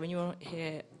just want to say, when you were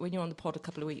on the pod a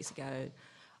couple of weeks ago,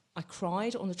 I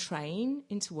cried on the train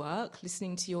into work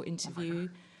listening to your interview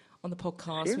on the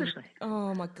podcast. Seriously?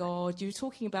 Oh my God, you were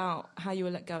talking about how you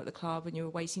were let go at the club and you were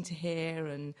waiting to hear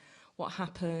and what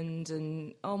happened,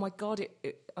 and oh my God,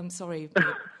 I'm sorry, but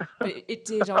it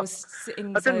did. I was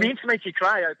sitting. I didn't mean to make you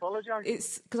cry. I apologise.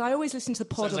 It's because I always listen to the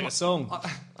pod. Sounds like a song.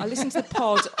 I listen to the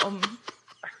pod on.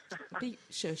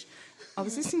 Shush. I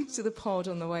was listening to the pod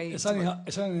on the way. It's only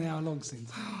an hour long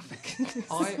since.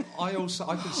 I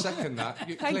can second that.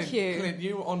 Thank you. Clint,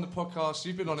 you were on the podcast.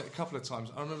 You've been on it a couple of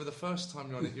times. I remember the first time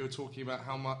you were on it, you were talking about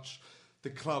how much the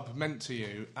club meant to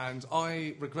you, and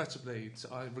I regret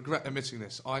admitting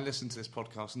this. I listen to this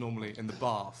podcast normally in the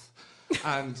bath.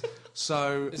 And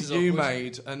so you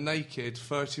made a naked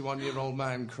 31-year-old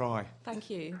man cry. Thank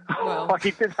you. Well, Well,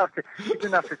 you didn't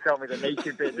have to tell me the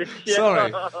naked bit.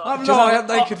 Sorry. I am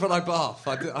naked when I bath.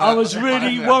 I was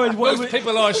really worried. Most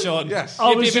people are, Sean. Yes.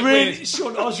 I You'd be was a bit really, weird.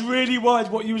 Sean, I was really worried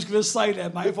what you was going to say there,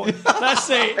 mate. I thought, that's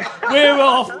it. We're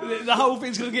off. The whole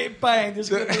thing's going to get banned. There's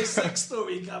going to be a sex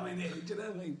story coming in. Do you know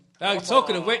what I mean? Now,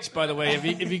 talking of which, by the way, have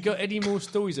you got any more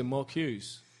stories of Mark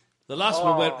Hughes? The last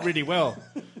one went really well.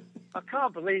 I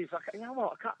can't believe. You know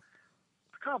what? I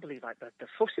can't believe like the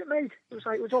fuss it made.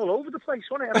 It was all over the place,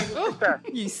 wasn't it? I mean, it was just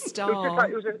you it was just star. like,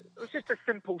 it was just a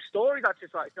simple story that's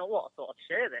just like, you know what? I thought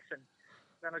I'd share this, and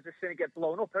then I just seen it get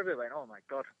blown up everywhere. And, oh my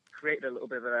God, created a little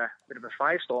bit of a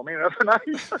firestorm here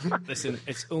overnight. Listen,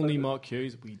 it's only Mark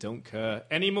Hughes. We don't care.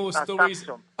 Any more That's stories?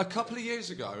 some. A couple of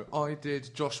years ago, I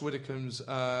did Josh Widdicombe's.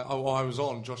 I was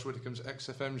on Josh Widdicombe's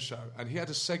XFM show, and he had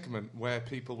a segment where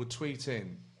people would tweet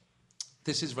in.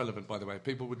 This is relevant, by the way.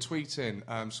 People would tweet in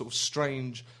sort of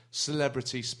strange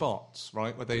celebrity spots,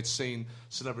 right, where they'd seen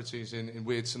celebrities in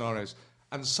weird scenarios,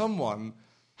 and someone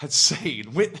had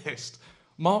witnessed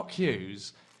Mark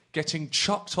Hughes getting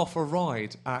chucked off a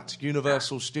ride at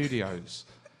Universal Studios.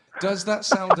 Does that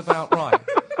sound about right?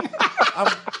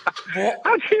 What?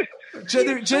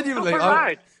 Genuinely,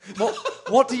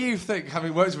 what do you think,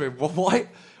 having worked with him?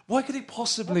 Why could he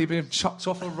possibly be chucked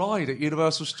off a ride at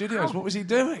Universal Studios? What was he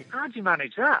doing? How do you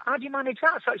manage that?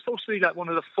 It's like supposed to be like one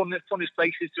of the funnest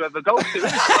places to ever go to. Isn't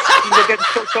it? You get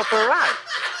chucked off a ride.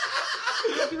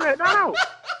 How do you work that out?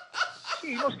 Gee,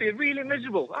 you must be really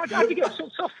miserable. How do you get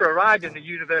sucked off for a ride in the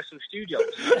Universal Studios?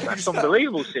 That's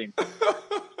unbelievable scene.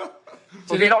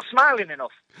 Was he not smiling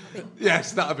enough?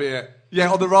 Yes, that'd be it.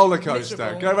 Yeah, on the roller coaster.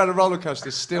 Miserable. Go around a roller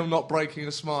coaster, still not breaking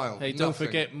a smile. Hey, don't Nothing.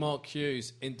 forget Mark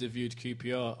Hughes interviewed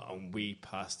QPR and we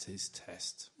passed his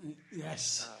test.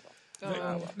 Yes.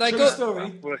 Like, True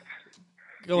story.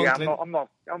 Go on, Yeah, Clint.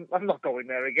 I'm not going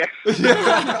there again.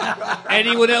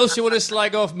 Anyone else you want to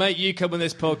slag off, mate? You come on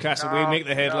this podcast and we make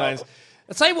the headlines.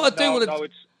 I'll tell you what I do want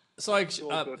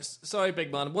to... Sorry,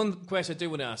 big man. One question I do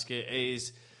want to ask you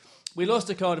is... We lost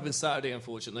to Cardiff on Saturday,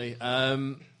 unfortunately.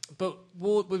 But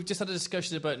we've just had a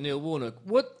discussion about Neil Warnock.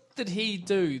 What did he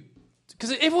do?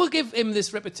 Because everyone give him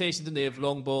this reputation, didn't they, of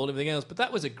long ball and everything else, but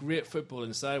that was a great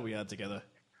footballing side we had together.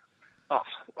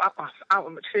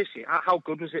 Seriously, how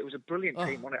good was it? It was a brilliant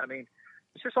team, wasn't it? I mean,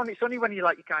 it's only when you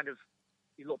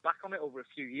look back on it over a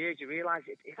few years, you realise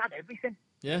it had everything.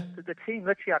 Yeah. The team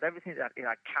literally had everything. It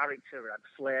had character, it had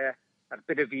flair, had a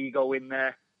bit of ego in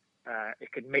there.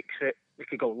 It could mix it. It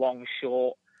could go long,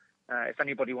 short. If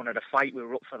anybody wanted a fight, we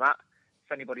were up for that.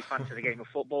 If anybody fancied a game of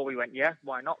football, we went, yeah,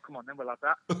 why not? Come on, then we'll have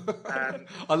that.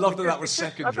 I love that was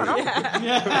secondary.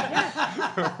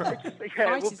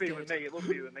 It would be with me. It would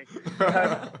be with me.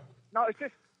 No, it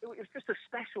was just a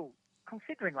special.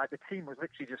 Considering like the team was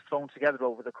literally just thrown together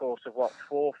over the course of 4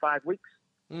 or 5 weeks,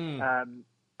 and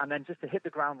then just to hit the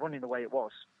ground running the way it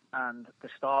was, and the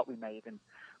start we made. And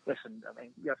listen, I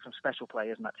mean, you had some special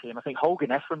players in that team. I think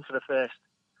Hogan Ephraim for the first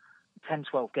 10,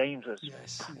 12 games was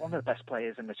Yes. one of the best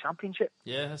players in the Championship.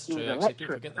 Yeah, that's He true. was Actually, people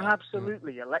electric, forget that.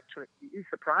 absolutely electric. He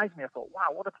surprised me. I thought, wow,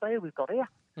 what a player we've got here.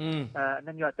 Mm. And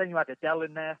then you had Adele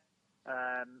in there,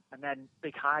 and then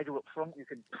Big Hyder up front.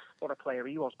 What a player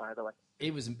he was, by the way. He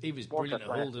was What brilliant a at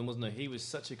player. holding, wasn't he? He was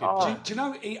such a good Oh. player. Do you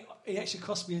know he actually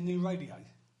cost me a new radio?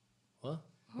 What?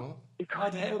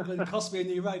 Hyder Helgren cost me a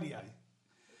new radio.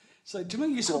 So do you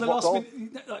remember you scored the What last goal?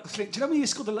 minute? Like, do you remember he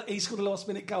scored the last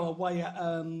minute goal away at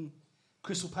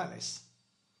Crystal Palace?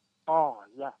 Oh,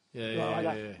 yeah.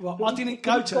 Yeah. Well, Did I he- didn't did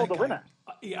go he to score that the game. winner?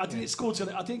 I didn't score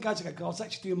to. I didn't go to that game. I was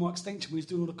actually doing my extension. We was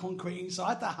doing all the concrete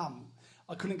inside the hum.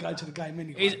 I couldn't go to the game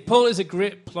anyway. Paul is a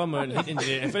great plumber and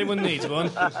engineer. If anyone needs one,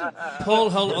 Paul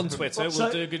Hull on Twitter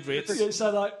will do good rates. Yeah,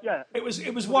 so like, Yeah. it was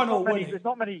There's 1-1, not many- wasn't it? There's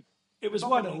not many. It was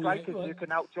Not 1-1. many strikers who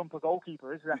can out-jump a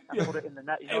goalkeeper, is there? And Yeah. put it in the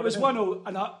net. You know It was what I mean?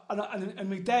 1-0, and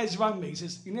my dad's rang me. He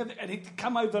says, "You never," and he'd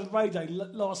come over the radio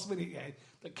last minute, yeah,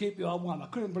 that QPR won. I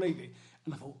couldn't believe it,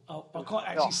 and I thought, I can't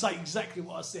actually say exactly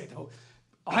what I said.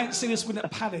 I hadn't seen us win at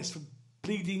Palace for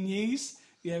bleeding years.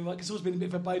 Yeah, like it's always been a bit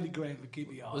of a baby ground for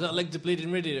QPR. Was that linked to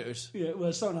bleeding radiators? Yeah,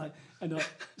 well, so no, and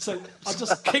so I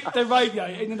just kicked the radio.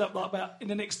 It ended up like about in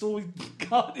the next door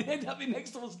garden. It ended up in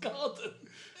next door's garden.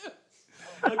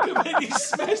 I completely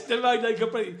smashed the radio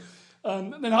completely.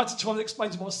 And then I had to try and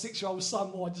explain to my 6-year-old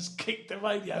son why I just kicked the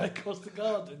radio across the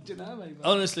garden. Do you know what I mean?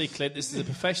 Honestly, Clint, this is a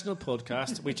professional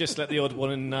podcast. We just let the odd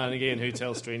one in now and again who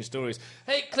tells strange stories.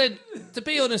 Hey, Clint, to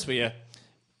be honest with you,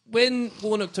 when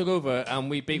Warnock took over and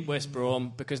we beat West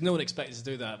Brom, because no one expected to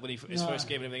do that when his first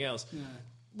game and everything else,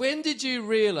 when did you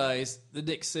realise the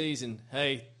next season,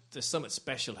 hey, there's something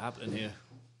special happening here?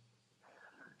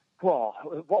 Whoa,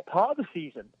 what part of the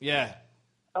season? Yeah.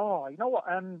 Oh, you know what?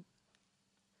 I'd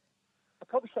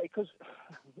probably say because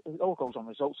it all goes on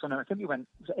results, and I think we went,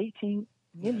 was it 18,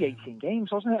 nearly 18 games,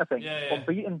 wasn't it? I think Yeah.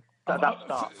 unbeaten at that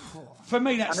start. For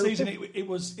me, that And it was season,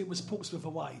 just- it was Portsmouth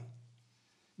away.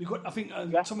 We got, I think,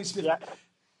 Yeah, Tommy Smith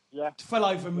yeah, fell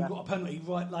over and we got a penalty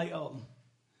right late on.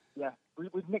 yeah. We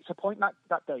nicked a point that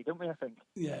day, didn't we? I think.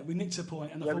 Yeah, we nicked a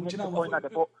point, and I Yeah, we thought, nicked you know a point what? that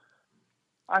day. But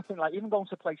I think, like, even going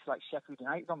to places like Sheffield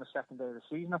United on the second day of the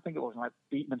season, I think it was like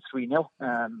beating them 3-0.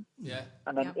 Yeah.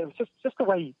 And then Yeah. it was just the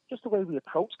way we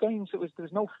approached games. There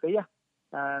was no fear.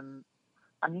 And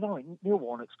you know, Neil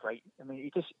Warnock's great. I mean, he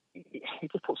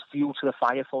just puts fuel to the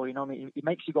fire for you. You know, what I mean, he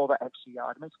makes you go that extra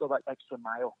yard, he makes you go that extra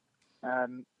mile.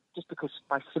 Just because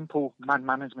by simple man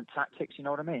management tactics, you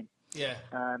know what I mean. Yeah.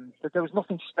 That there was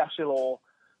nothing special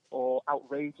or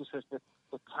outrageous as the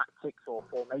tactics or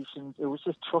formations. It was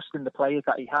just trusting the players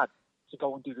that he had to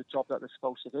go and do the job that they're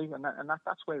supposed to do, and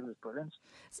that's where he was brilliant.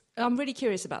 I'm really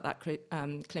curious about that,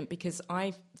 Clint, because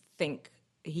I think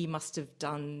he must have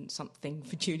done something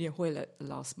for Junior Hoylett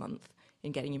last month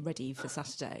in getting him ready for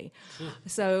Saturday.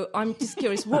 So I'm just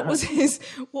curious, what was his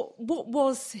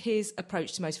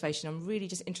approach to motivation? I'm really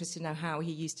just interested to know how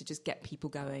he used to just get people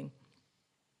going.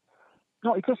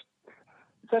 No, he just,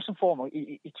 first and foremost,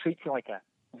 he treats you like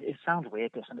it sounds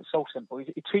weird, this, and it's so simple. He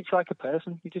treats you like a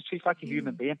person. He just treats you like a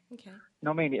human being. Okay. You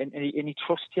know what I mean? And he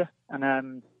trusts you.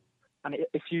 And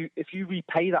if you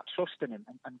repay that trust in him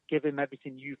and give him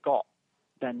everything you've got,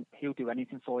 then he'll do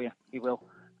anything for you. He will.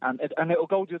 And it'll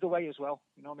go the other way as well.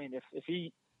 You know what I mean? If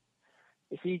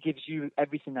he gives you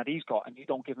everything that he's got and you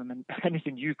don't give him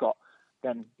anything you've got,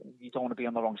 then you don't want to be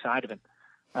on the wrong side of him.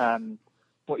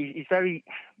 But he's very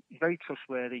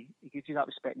trustworthy. He gives you that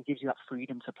respect. He gives you that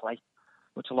freedom to play,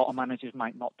 which a lot of managers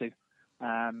might not do.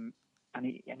 And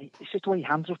it's just the way he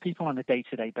handles people on a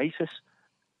day-to-day basis.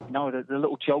 You know, the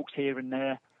little jokes here and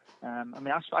there. I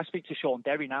mean, I speak to Sean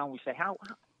Derry now, and we say, how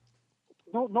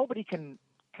nobody can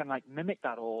like mimic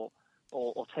that or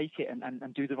take it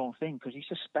and do their own thing, because he's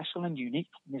just special and unique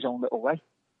in his own little way.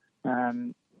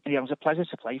 And yeah, it was a pleasure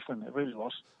to play for him. It really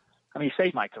was. I mean, he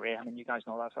saved my career. I mean, you guys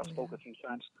know that. I've spoken a few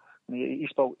times. I mean,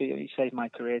 he saved my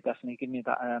career, definitely. Give me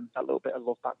that little bit of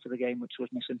love back to the game, which was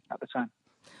missing at the time.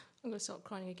 I'm going to start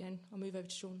crying again. I'll move over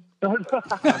to Sean. Clint,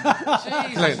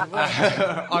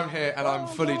 I'm here and I'm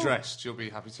fully dressed. You'll be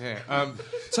happy to hear.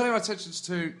 Turning our attentions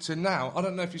to now, I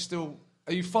don't know if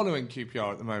are you following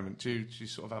QPR at the moment? Do you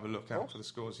sort of have a look out for the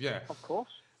scores? Yeah. Of course.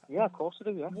 Yeah, of course I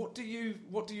do, yeah. What do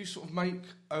you sort of make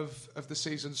of the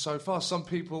season so far? Some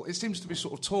people, it seems to be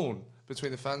sort of torn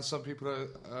between the fans. Some people are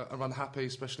unhappy,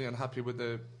 especially unhappy with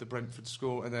the Brentford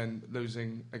score and then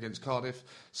losing against Cardiff.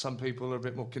 Some people are a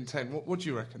bit more content. What do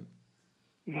you reckon?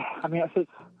 Yeah, I mean,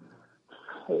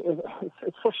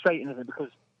 it's frustrating, isn't it? Because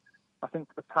I think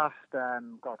the past,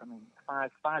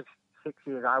 5, 6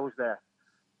 years I was there,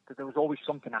 that there was always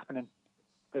something happening.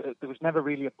 there was never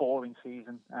really a boring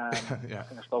season. Yeah. I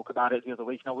think I spoke about it the other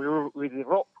week. We were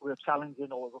either up, we were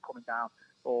challenging, or we were coming down,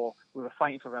 or we were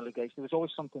fighting for relegation. There was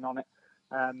always something on it,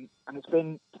 and it's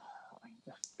been,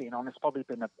 just being honest, probably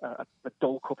been a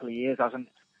dull couple of years, hasn't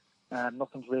it?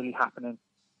 Nothing's really happening.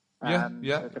 Yeah.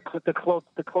 The club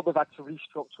have had to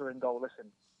restructure and go,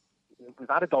 listen, we've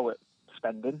had a go at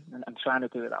spending and trying to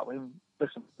do it that way.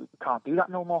 Listen, we can't do that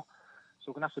no more.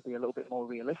 So we're going to have to be a little bit more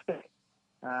realistic.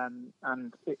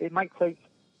 And it might take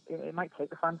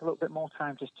the fans a little bit more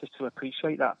time just to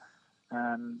appreciate that.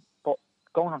 But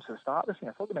going on to the start this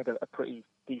year, I thought they made a pretty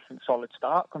decent, solid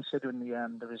start considering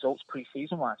the results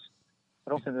pre-season wise. I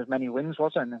don't think there's many wins,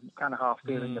 was there? And kind of half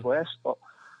feeling the worst, but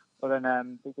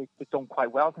then they've done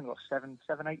quite well. I think they've got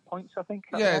 7, 8 points. I think.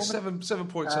 Yeah, 7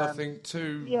 points. I think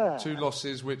two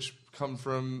losses, which come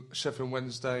from Sheffield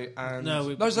Wednesday and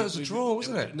that was a draw,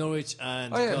 wasn't it? Norwich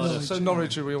and Cardiff. So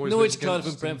Norwich, we always Norwich, Cardiff,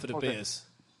 and Brentford have beat us.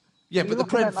 Yeah, but the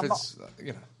Brentford's,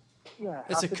 Yeah,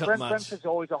 it's a cup match. Brentford's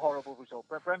always a horrible result.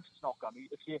 Brentford's not going.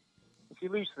 If you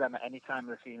lose to them at any time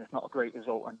of the season, it's not a great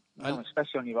result, and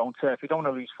especially on your own turf. You don't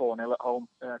want to lose 4-0 at home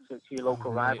to your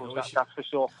local rivals. That's for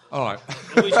sure. All right.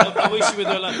 I wish you were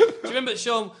there. Do you remember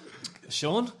Sean?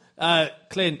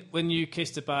 Clint, when you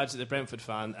kissed the badge at the Brentford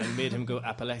fan and made him go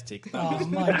apoplectic. Mate, do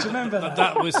you remember that?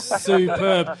 That was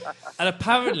superb. And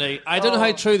apparently, I don't know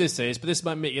how true this is, but this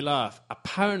might make you laugh.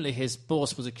 Apparently, his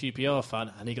boss was a QPR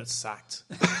fan and he got sacked.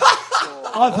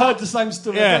 I've heard the same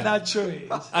story. Yeah. I don't know how true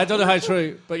it is. I don't know how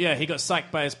true, but yeah, he got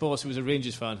sacked by his boss who was a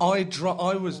Rangers fan. I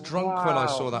was drunk when I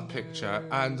saw that picture,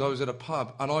 and I was at a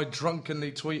pub, and I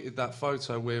drunkenly tweeted that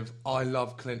photo with "I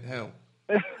love Clint Hill."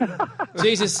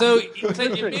 Jesus, so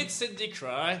Clint, you made Cindy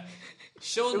cry.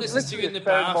 Sean listens to you in the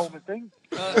bath.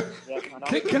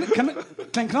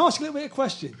 Can I ask you a little bit of a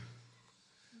question?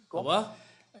 What?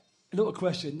 A little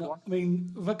question. I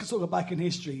mean, if I could sort of go back in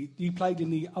history, you played in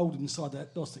the Oldham side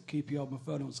that lost at QPR when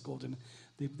Ferdinand scored in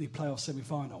the playoff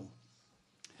semi-final.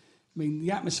 I mean,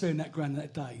 the atmosphere in that ground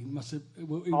that day must have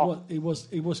it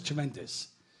was tremendous.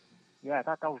 Yeah,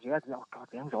 that was it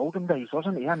was Oldham days,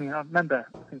 wasn't it? I mean, I remember.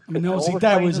 Obviously,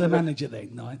 Dale was the manager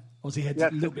then, right? Obviously, he had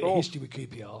a little bit of history with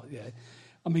QPR. Yeah,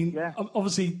 I mean,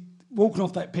 obviously, walking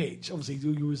off that pitch, obviously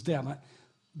you was down.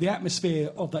 The atmosphere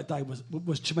of that day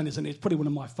was tremendous, and it's probably one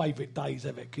of my favourite days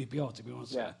ever at QPR, to be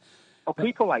honest. Yeah. Well,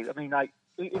 people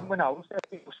even when I was there,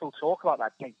 people still talk about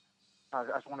that game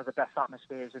as one of the best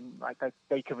atmospheres, and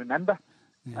they can remember.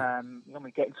 Yeah.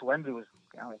 We getting to Wembley was.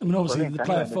 Obviously the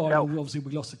playoff final, obviously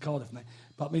we lost to Cardiff now.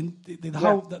 But I mean, the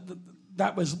whole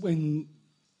that was when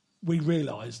we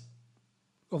realised,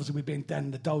 obviously we'd been down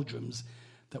in the doldrums,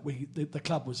 that the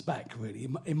club was back really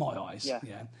in my eyes.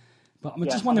 Yeah. But I'm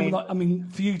just wondering,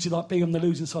 for you to be on the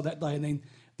losing side that day, and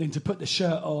then to put the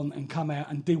shirt on and come out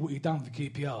and do what you've done for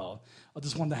QPR, I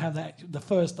just wonder how the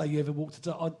first day you ever walked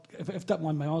into, if don't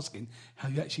mind me asking, how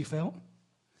you actually felt.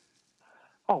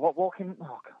 Oh, what walking?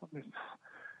 Oh, God.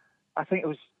 I think it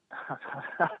was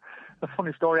a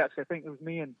funny story. Actually, I think it was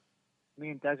me and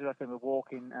Desiree. I think we were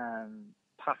walking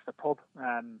past the pub.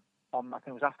 I think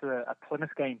it was after a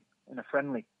Plymouth game in a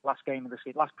friendly, last game of the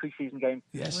season, last pre-season game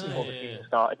before the season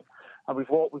started. And we've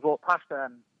walked past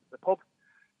the pub,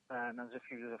 and there's a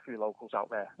few locals out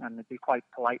there, and they quite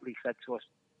politely said to us,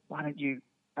 "Why don't you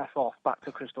F off back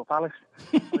to Crystal Palace?"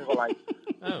 We were like,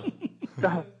 "Oh."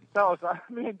 So I was like,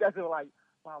 me and Des were like,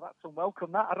 "Wow, that's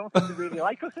unwelcome. That I don't think they really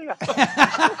like us here."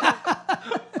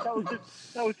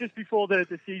 that was just before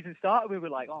the season started. We were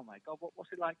like, "Oh my God,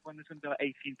 what's it like when there's going to be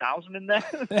 18,000 in there?"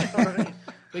 You know what I mean?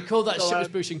 They call that Shepherd's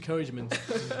Bush encouragement.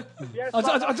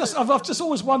 I've just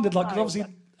always wondered, obviously,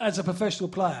 as a professional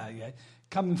player,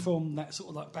 coming from that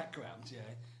sort of background,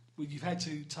 where you've had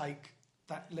to take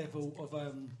that level of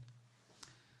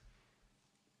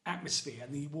atmosphere,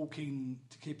 and then you walk in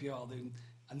to QPR,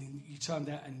 and then you turned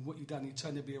out, and what you've done, you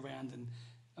turned everybody around, and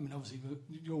I mean, obviously,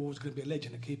 you're always going to be a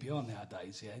legend at QPR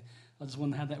nowadays. I just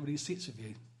wonder how that really sits with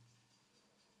you.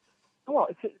 Well,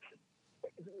 listen,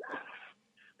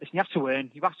 you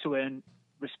have to earn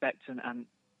respect and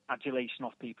adulation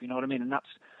off people. You know what I mean? And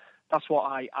that's what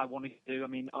I wanted to do. I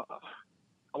mean, I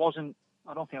don't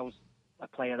think I was a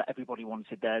player that everybody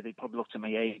wanted there. They probably looked at my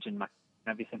age and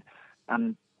everything.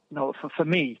 And for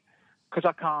me, because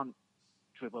I can't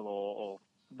dribble or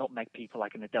nutmeg people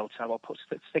like in the Delta or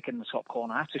stick in the top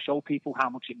corner, I have to show people how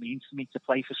much it means to me to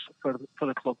play for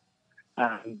the club,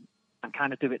 and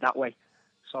kind of do it that way.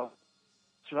 So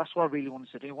that's what I really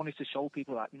wanted to do. I wanted to show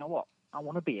people that, you know what, I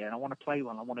want to be here and I want to play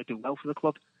well, I want to do well for the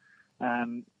club.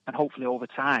 And hopefully over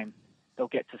time, they'll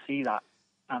get to see that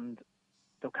and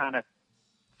they'll kind of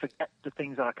forget the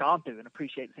things that I can't do and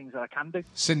appreciate the things that I can do.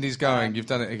 Cindy's going. You've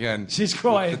done it again. She's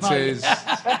crying, The mate. tears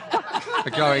are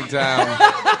going down.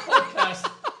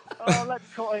 Oh, let's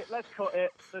cut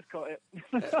it.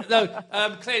 No,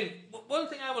 Clint, one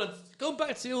thing I want to... Going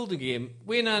back to the Oldham game,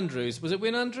 Wayne Andrews, was it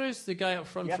Wayne Andrews, the guy up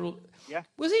front? Yeah. For Yeah.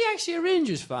 Was he actually a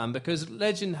Rangers fan? Because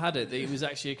legend had it that he was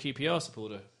actually a QPR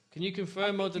supporter. Can you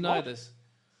confirm or deny this?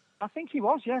 I think he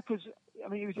was, yeah, because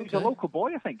he was a local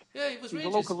boy, I think. Yeah, he was He was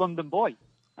Rangers. a local London boy.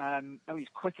 He's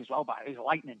quick as well, but he's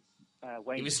lightning.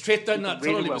 Wayne. He was straight down He that done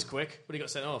really tunnel, he well. was quick, but he got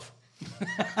sent off.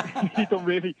 He done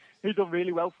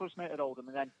really well for us, mate, at Oldham,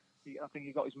 and then I think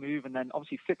he got his move, and then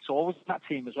obviously Fitzor was in that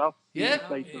team as well. Yeah. He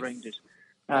played for Rangers.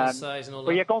 Size and all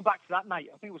But that. yeah, going back to that night,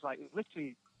 I think it was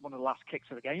literally one of the last kicks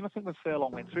of the game. I think when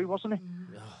Furlong went through, wasn't he?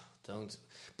 Don't.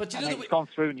 But you And know then that he's gone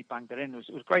through and he banged it in.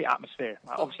 It was great atmosphere.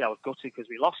 Obviously, I was gutted because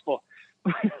we lost, but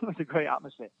it was a great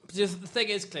atmosphere. the thing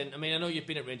is, Clint, I know you've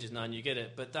been at Rangers now and you get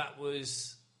it, but that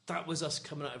was us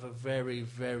coming out of a very,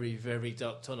 very, very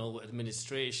dark tunnel with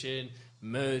administration,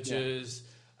 mergers,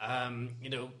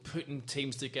 putting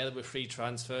teams together with free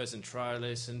transfers and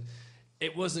trialists, and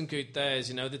it wasn't good days.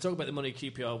 They talk about the money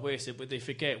QPR wasted, but they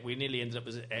forget we nearly ended up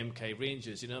as MK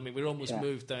Rangers. We almost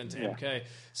moved down to MK.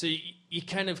 So you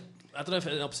kind of, I don't know if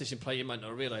an opposition player you might not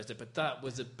have realised it, but that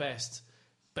was the best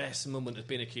moment of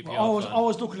being a QPR Well, fan. I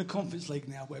was looking at the Conference League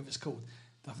now, whatever it's called.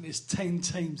 I think there's 10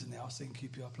 teams in there I've seen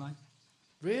QPR play.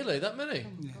 Really? That many?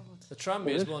 Yeah. The Tranmere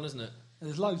is one, isn't it?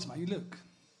 There's loads, mate. You look.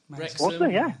 Wrexham. Was there?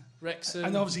 Yeah. Wrexham.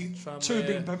 And obviously, Tranmere, two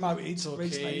being promoted Torquay.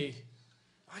 recently.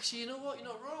 Actually, you know what? You're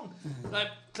not wrong. Right,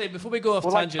 Clay, before we go off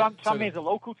Well, tangent... Tranmere is a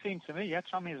local team to me. Yeah,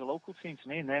 Tranmere is a local team to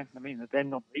me, and they're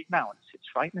not league now, and it's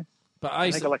frightening.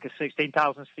 But They got like a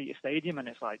 16,000 seat stadium, and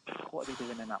it's like, what are they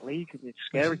doing in that league? It's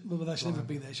scary. Well, they should never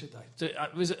be there, should they?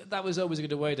 that was always a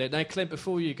good away day. Now, Clint,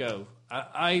 before you go,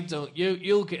 I don't...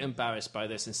 You'll get embarrassed by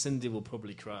this, and Cindy will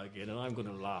probably cry again, and I'm going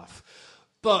to laugh.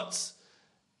 But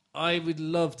I would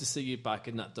love to see you back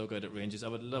in that dugout at Rangers. I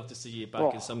would love to see you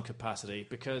back in some capacity,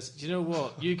 because do you know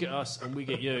what? You get us, and we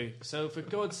get you. So, for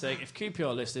God's sake, if QPR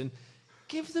are listening,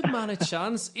 give the man a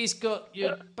chance. He's got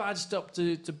you badged up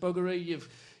to buggery.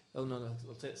 Oh, no,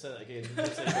 I'll say that again.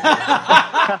 Badged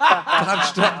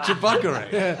up to buggery.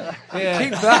 Yeah.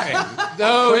 Keep that in.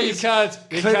 No, you can't.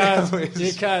 You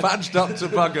can't. Badged up to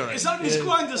buggery. It's only his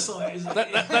grinder site, isn't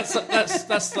it?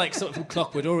 That's like something from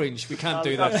Clockwood Orange. We can't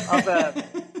do that.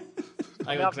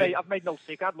 I've made no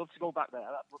secret. I'd love to go back there.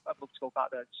 I'd love to go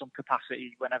back there some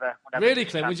capacity whenever. Really,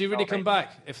 Clint? Would you really come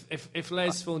back? If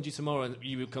Les phoned you tomorrow and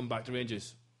you would come back to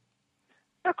Rangers?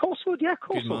 Yeah, of course would. Yeah, of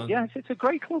course Good man. would. Yeah, it's a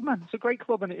great club, man. It's a great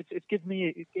club, and it gave me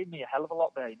a hell of a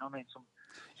lot there. You know what I mean? Some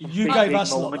You big, gave big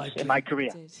us a lot, moments mate. in my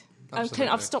career.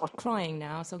 Clint, I've stopped crying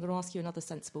now, so I'm going to ask you another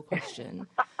sensible question.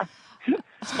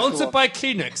 Sponsored by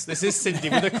Kleenex. This is Cindy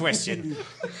with a question.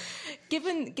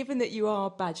 Given that you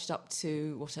are badged up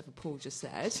to whatever Paul just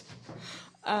said,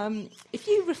 if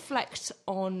you reflect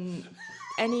on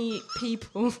any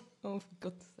people, oh for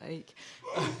God's sake,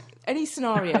 any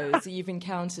scenarios that you've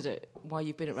encountered while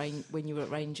you've been when you were at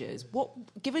Rangers,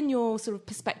 given your sort of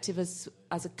perspective as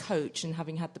a coach and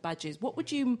having had the badges, what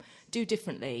would you do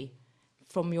differently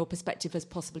from your perspective as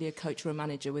possibly a coach or a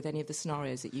manager with any of the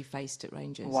scenarios that you faced at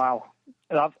Rangers? Wow.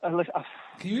 Can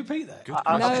you repeat that?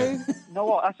 No. No,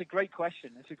 what? That's a great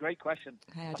question. It's a great question.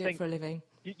 Hey, I do it for a living.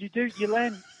 You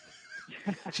learn.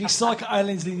 She's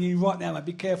psychoanalyzing you right now, mate.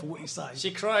 Be careful what you say.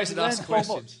 She cries and You asks learn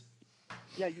so questions.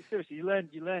 Yeah, seriously, you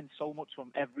learn so much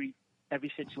from every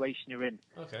situation you're in.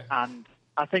 Okay. And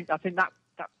I think that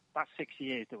 6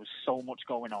 years there was so much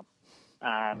going on,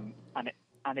 and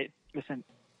it. Listen,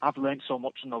 I've learned so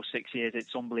much in those 6 years.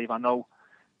 It's unbelievable. I know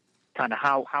kind of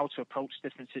how to approach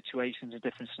different situations and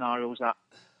different scenarios that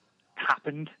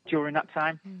happened during that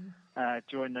time,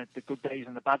 during the good days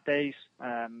and the bad days,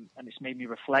 and it's made me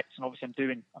reflect. And obviously, I'm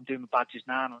doing my badges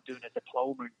now, and I'm doing a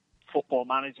diploma in football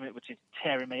management, which is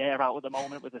tearing my hair out at the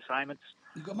moment with assignments.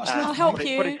 You've got much I'll help but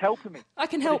you. But it's helping me. I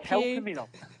can But help it's you. helping me though.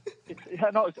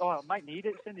 I might need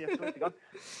it, Cindy. I swear to God.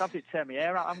 It's absolutely tearing my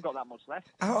hair out. I haven't got that much left.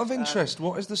 Out of interest,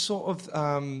 what is the sort of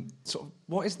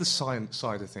what is the science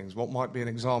side of things? What might be an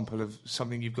example of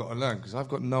something you've got to learn? Because I've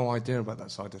got no idea about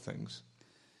that side of things.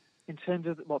 In terms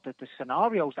of the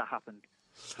scenarios that happened.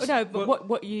 Oh, no, but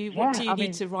what do you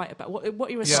need to write about? What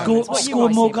are your assignments? What are you Score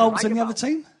more writing about? goals than the other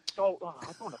team? So I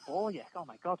don't want to bore you. Oh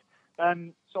my God.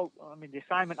 The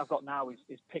assignment I've got now is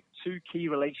pick two key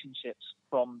relationships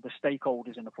from the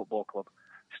stakeholders in the football club.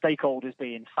 Stakeholders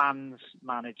being fans,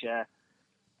 manager,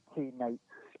 teammates,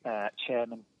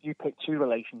 chairman. You pick two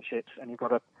relationships, and you've got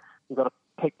to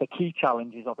pick the key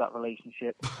challenges of that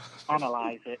relationship,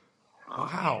 analyse it,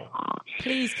 Wow.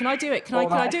 Please, can I do it? Can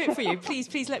I do it for you?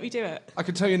 Please let me do it. I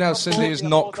can tell you now, Cindy is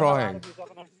not crying.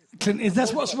 Clint,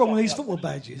 that's what's wrong with these football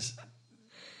badges.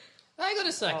 Hang on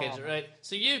a second, right?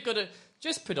 So you've got to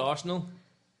just put Arsenal.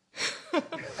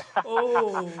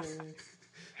 Oh.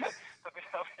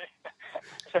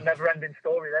 It's a never-ending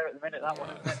story there at the minute, that one,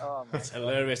 isn't it? Oh, man. It's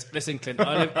hilarious. Listen, Clint,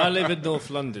 I live in North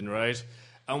London, right?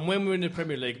 And when we're in the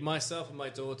Premier League, myself and my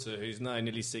daughter, who's now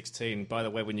nearly 16, by the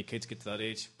way, when your kids get to that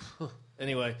age,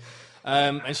 anyway,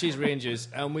 and she's Rangers,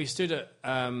 and we stood at,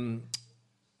 the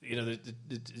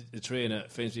train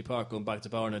at Finsbury Park going back to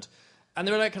Barnet, and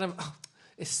they were like kind of, oh,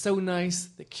 it's so nice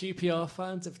that QPR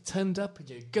fans have turned up and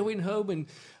you're going home and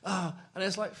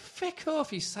it's like, fick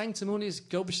off, you sanctimonious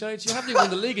gobshites. You haven't even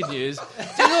won the league in years.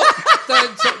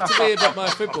 Don't talk to me about my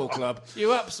football club.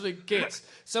 You absolute gits.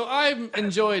 So I'm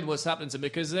enjoying what's happening to me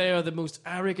because they are the most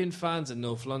arrogant fans in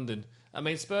North London. I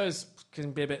mean, Spurs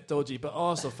can be a bit dodgy, but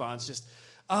Arsenal fans just...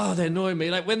 they annoy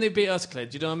me. Like, when they beat us, Clint,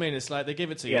 do you know what I mean? It's like, they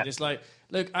give it to you. Yeah. It's like,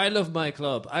 look, I love my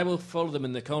club. I will follow them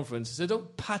in the conference. So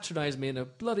don't patronise me in a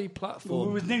bloody platform.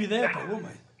 We were nearly there, Paul, weren't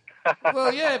we?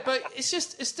 Well, yeah, but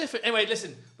it's different. Anyway,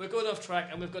 listen, we're going off track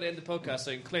and we've got to end the podcast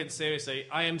soon. Clint, seriously,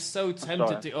 I am so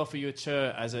tempted to offer you a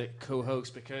chair as a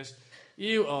co-host because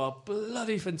you are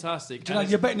bloody fantastic. Do you know,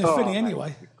 you're better than Finney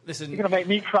anyway. Listen, You're going to make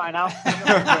me cry now.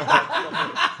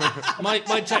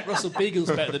 my Jack Russell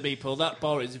Beagle's better than me, Paul. That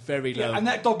bar is very low. Yeah, and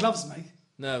that dog loves me.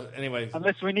 No, anyway. And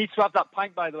listen, we need to have that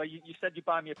pint, by the way. You said you'd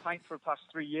buy me a pint for the past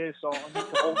 3 years, so I need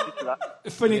to hold you to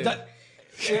that. Finney,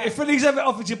 if Finney's ever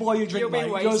offered to buy you a drink, You'll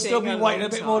be mate, you'll still be waiting a waiting a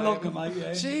long bit more time. longer, mate.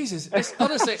 Yeah. Jesus,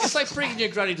 honestly, it's like bringing your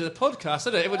granny to the podcast,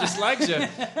 isn't it? Everyone just slags you.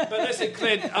 But listen,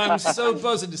 Clint, I'm so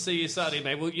buzzing to see you Saturday,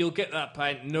 mate. Well, you'll get that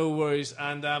pint, no worries.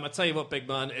 And I tell you what, big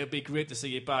man, it'll be great to see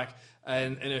you back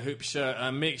in a hoop shirt.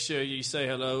 And make sure you say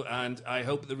hello. And I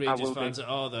hope the Rangers fans that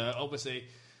are there. Obviously,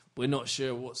 we're not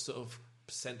sure what sort of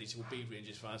percentage will be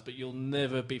Rangers fans, but you'll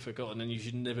never be forgotten, and you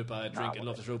should never buy a drink at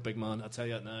Loftus Road, big man. I'll tell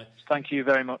you that now. Thank you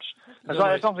very much. As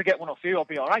long as I get one off you, I'll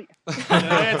be all right.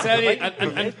 I tell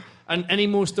you, and any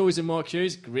more stories of Mark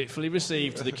Hughes, gratefully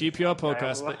received to the QPR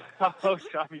podcast. I'll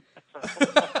try my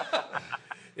best.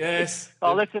 Yes.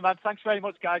 Oh, listen, man, thanks very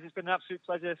much, guys. It's been an absolute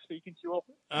pleasure speaking to you all.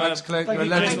 Thanks, Clint. thank You're a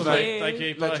you. legend, Thank mate. you. Thank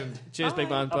you. Bye. Legend. Cheers, big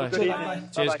man. Have a Bye. good evening. Bye.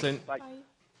 Cheers, Bye-bye. Clint. Bye.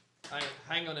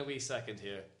 Hang on a wee second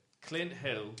here. Clint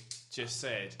Hill just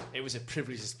said it was a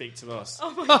privilege to speak to us.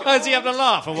 Is he having a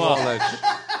laugh or What a what? legend.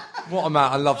 What a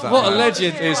man. I love that. What a man.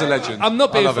 legend. He is a legend. I'm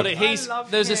not being I love funny. him.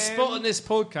 There's a him. spot on this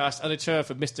podcast and a chair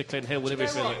for Mr. Clint Hill whenever you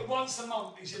feel it. Once a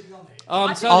month, he should be on it.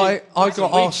 I'm telling you. I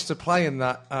got asked to play in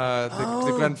that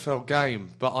the Grenfell game,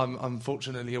 but I'm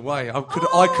unfortunately away. I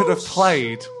could have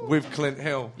played with Clint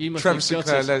Hill. You must Trevor be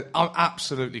Sinclair. gutted. I'm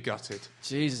absolutely gutted.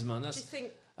 Jesus, man. Do you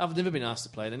think I've never been asked to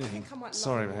play in anything. I might love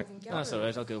Sorry, it more mate. than That's Gary? all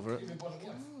right. I'll go for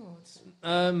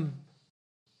it.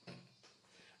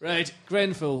 Right,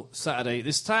 Grenfell Saturday.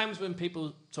 There's times when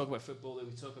people talk about football, that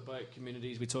we talk about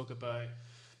communities, we talk about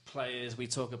players, we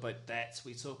talk about debts,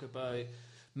 we talk about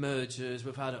mergers.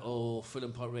 We've had it all.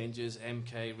 Fulham Park Rangers,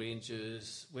 MK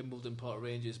Rangers, Wimbledon Park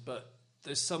Rangers. But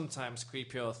there's sometimes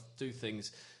QPR do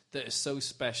things that are so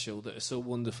special, that are so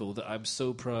wonderful, that I'm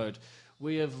so proud.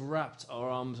 We have wrapped our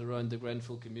arms around the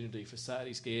Grenfell community for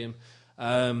Saturday's game.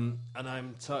 And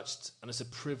I'm touched, and it's a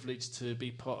privilege to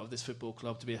be part of this football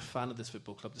club, to be a fan of this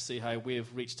football club, to see how we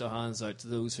have reached our hands out to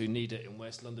those who need it in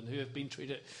West London, who have been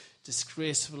treated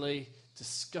disgracefully,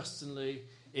 disgustingly,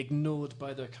 ignored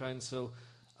by their council.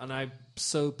 And I'm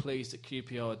so pleased that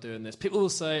QPR are doing this. People will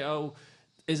say, oh,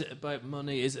 is it about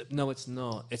money? No, it's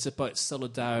not. It's about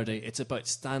solidarity. It's about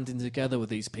standing together with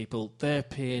these people. Their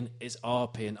pain is our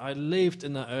pain. I lived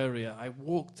in that area. I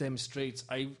walked them streets.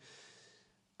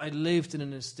 I lived in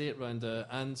an estate round there,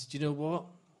 and do you know what?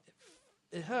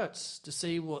 It hurts to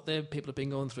see what them people have been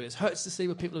going through. It hurts to see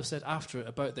what people have said after it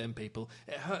about them people.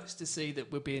 It hurts to see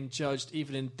that we're being judged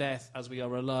even in death as we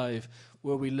are alive,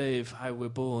 where we live, how we're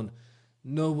born.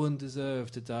 No one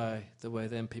deserved to die the way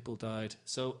them people died.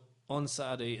 So on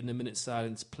Saturday, in the minute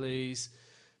silence, please,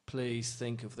 please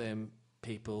think of them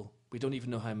people. We don't even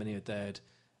know how many are dead.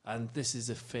 And this is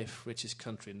the 5th richest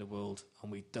country in the world,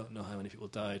 and we don't know how many people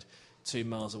died 2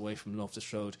 miles away from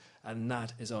Loftus Road. And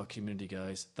that is our community,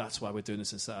 guys. That's why we're doing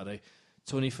this on Saturday.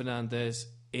 Tony Fernandez,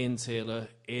 Ian Taylor,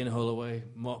 Ian Holloway,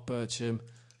 Mark Bircham,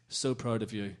 so proud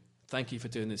of you. Thank you for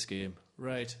doing this game.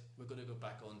 Right, we're going to go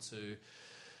back on to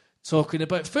talking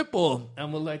about football,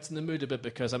 and we'll lighten the mood a bit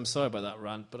because I'm sorry about that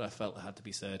rant, but I felt it had to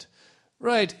be said.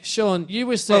 Right, Sean, you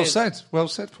were saying... Well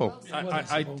said, Paul.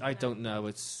 I don't know.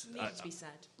 It's Needed to be said.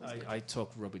 I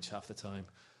talk rubbish half the time,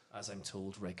 as I'm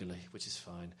told regularly, which is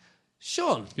fine.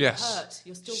 Sean. Yes. Hurt.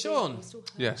 You're still Sean. You're still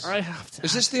hurt. Yes. I have to.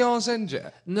 Is this the R's End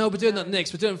yet? No, we're doing that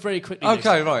next. We're doing it very quickly.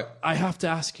 Okay, next. right. I have to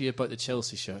ask you about the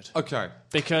Chelsea shirt Okay.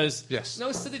 because Yes.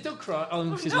 No, Cindy, don't cry.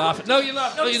 Oh, she's laughing. No, you're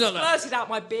laughing. No, No, I you're just not laughing. blurted out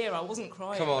my beer. I wasn't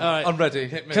crying. Come on. All right. I'm ready.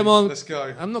 Hit me. Come on. Let's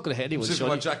go. I'm not going to hit anyone, Zipping Sean.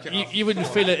 my jacket off. You wouldn't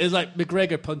feel it. It's like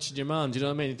McGregor punching your man. Do you know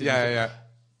what I mean? Yeah.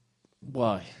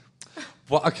 Why?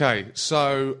 Well, okay.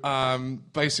 So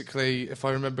basically, if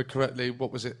I remember correctly,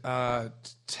 what was it?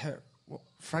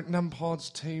 Frank Lampard's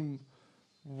team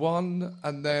won,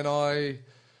 and then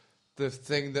the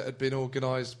thing that had been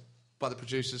organised by the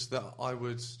producers that I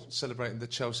would celebrate in the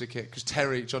Chelsea kit because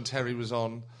John Terry was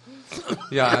on.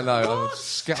 Yeah, I know.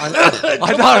 I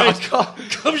know. I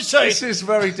can't. Come straight. This is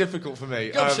very difficult for me.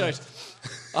 Come straight.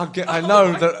 I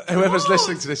know that whoever's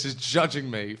listening to this is judging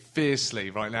me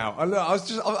fiercely right now. I'm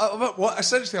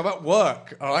at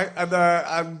work, all right,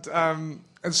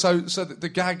 and so the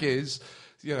gag is,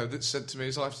 that's said to me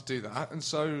is I have to do that, and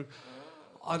so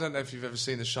I don't know if you've ever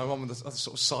seen the show. I'm on the other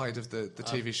sort of side of the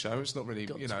TV show. It's not really,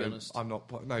 to be honest. I'm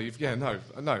not. No,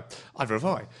 no. Either have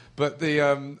I. But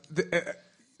the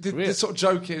sort of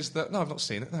joke is that no, I've not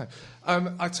seen it. No,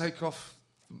 I take off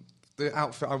the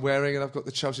outfit I'm wearing and I've got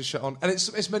the Chelsea shirt on, and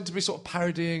it's meant to be sort of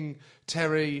parodying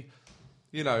Terry,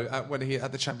 when he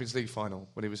had the Champions League final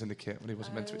when he was in the kit when he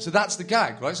wasn't meant to be. So that's the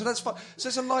gag, right? So that's fine. So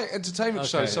it's a light entertainment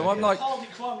show. So I'm like, hardly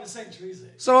crime of the century, is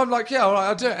it? so I'm like, yeah, all right,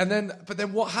 I'll do it. But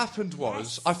then what happened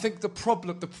was, I think the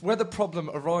problem, where the problem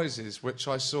arises, which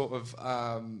I sort of,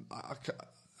 I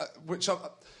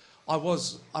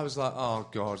was like, oh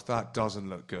God, that doesn't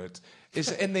look good.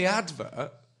 Is in the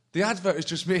advert. The advert is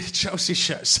just me in a Chelsea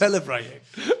shirt celebrating.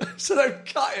 So they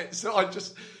cut it. So I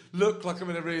just look like I'm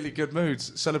in a really good mood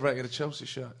celebrating in a Chelsea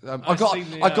shirt. I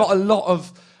got a lot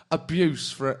of abuse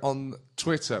for it on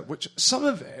Twitter, which some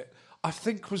of it I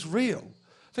think was real.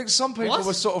 I think some people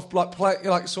were sort of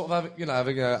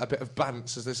having a bit of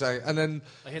bants, as they say, and then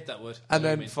I hit that word. and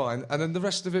then fine, and then the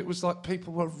rest of it was like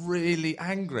people were really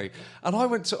angry. And I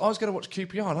was going to watch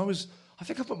QPR, and I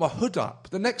think I put my hood up.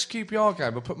 The next QPR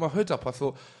game, I put my hood up.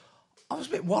 I was a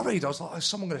bit worried. I was like, is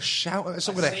someone going to shout at me? Is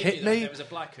someone going to hit me? It was a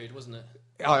black hood, wasn't it?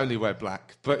 I only wear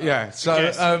black, but yeah. So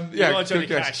You are Johnny good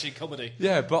guess. Cash in comedy.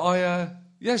 Yeah, but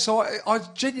so I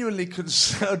genuinely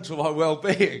concerned for my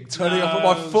well-being, turning up at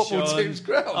my football Sean, team's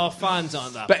ground. Our fans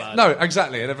aren't that bad. No,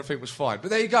 exactly, and everything was fine. But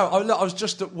there you go. I was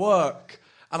just at work,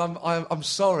 and I'm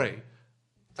sorry.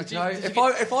 Okay,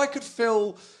 if I could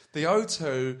fill the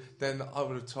O2, then I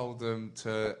would have told them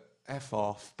to F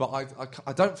off. But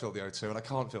I don't fill the O2, and I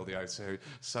can't fill the O2.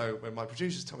 So when my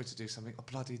producers tell me to do something, I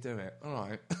bloody do it. All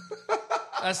right.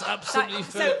 That's absolutely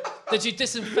fair. Did you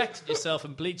disinfect yourself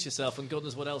and bleach yourself and God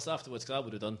knows what else afterwards? Because I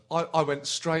would have done. I went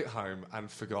straight home and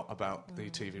forgot about the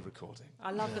TV recording.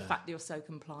 I love the fact that you're so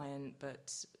compliant,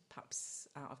 but perhaps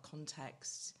out of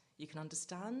context, you can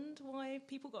understand why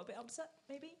people got a bit upset,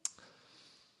 maybe?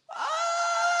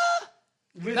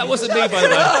 Really? That wasn't me, by the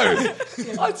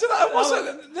way. I don't know. I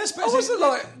wasn't. Let's put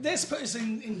us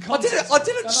in context. I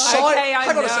didn't sign. Okay, I hang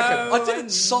on a know, second. I didn't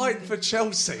sign for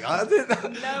Chelsea. I didn't.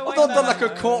 No, I've not I done know. like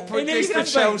a corporate It gig needs for to be-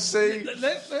 Chelsea.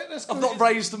 Let's I've not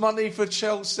raised the money for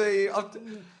Chelsea. I've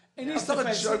done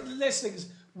a joke. Let's think.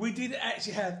 We did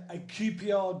actually have a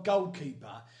QPR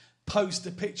goalkeeper post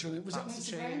a picture of it. Was it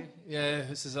Instagram? Yeah,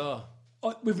 this is our.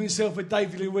 With himself with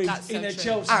David Luiz That's in so a true.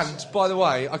 Chelsea And shirt. by the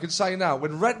way, I can say now,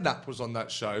 when Redknapp was on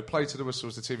that show, Play to the Whistle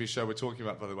was the TV show we're talking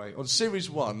about, by the way. On Series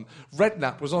 1,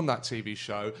 Redknapp was on that TV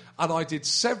show, and I did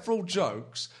several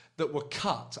jokes that were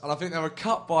cut, and I think they were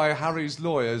cut by Harry's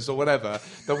lawyers or whatever,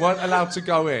 that weren't allowed to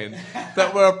go in,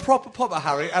 that were a proper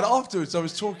Harry. And afterwards, I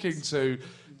was talking to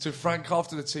Frank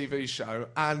after the TV show,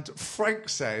 and Frank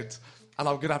said, and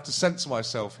I'm going to have to censor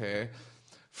myself here,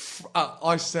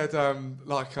 I said,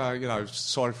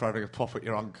 sorry for having a pop at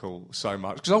your uncle so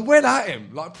much. Because I went at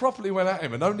him, properly went at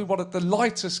him, and only one of the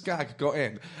lightest gag got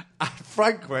in. And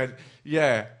Frank went,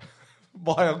 yeah,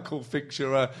 my uncle thinks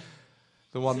you're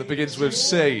the one that begins with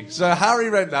C. So Harry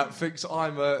Redknapp thinks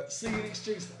I'm a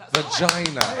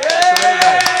vagina.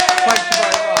 Thank you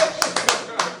very much.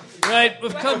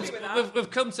 Right, we've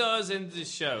come to us in the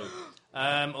show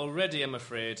already, I'm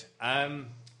afraid.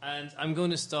 And I'm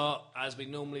going to start, as we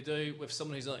normally do, with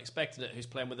someone who's not expecting it, who's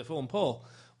playing with the phone. Paul,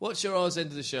 what's your odds end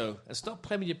of the show? And stop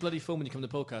playing with your bloody phone when you come to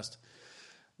the podcast.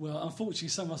 Well, unfortunately,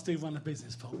 some of us do run a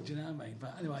business, Paul. Do you know what I mean?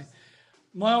 But anyway,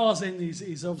 my arse end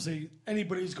is obviously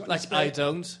anybody who's got... Like I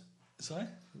don't. Sorry?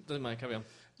 Doesn't mind, carry on.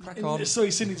 Crack on.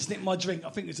 Sorry, Cindy just nicked my drink. I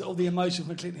think it's all the emotion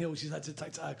from Clinton Hill she's had to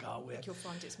take to her car with. You'll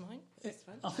find it's mine. It's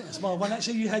fine. I think that's my one.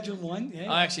 Actually, you had your wine,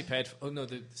 yeah? I actually paid for... Oh, no,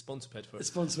 the sponsor paid for The it.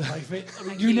 sponsor paid for it. I mean,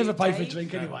 Thank you you, never pay for a Dave.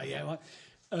 drink anyway, yeah, right?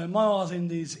 My arse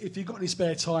end is, if you've got any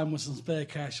spare time or some spare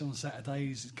cash on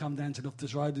Saturdays, come down to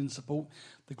Loftus Road and support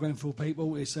the Grenfell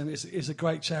people. It's a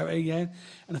great charity, yeah,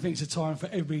 and I think it's a time for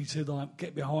everybody to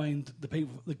get behind the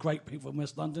people, the great people from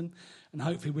West London, and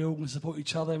hopefully we all can support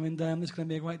each other. And it's going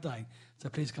to be a great day. So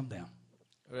please come down.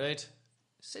 Right,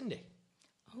 Cindy.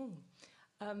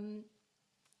 Can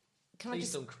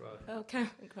Please don't cry. Can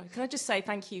I just say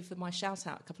thank you for my shout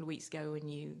out a couple of weeks ago when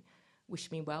you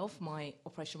wished me well for my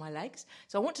operation on my legs.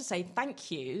 So I want to say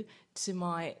thank you to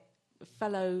my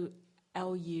fellow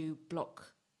LU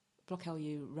Block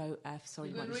LU row F. Sorry,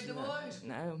 You gonna read them all out?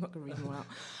 No, I'm not going to read them all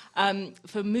out.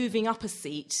 For moving up a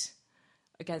seat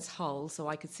against Hull so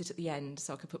I could sit at the end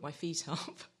so I could put my feet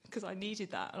up because I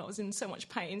needed that and I was in so much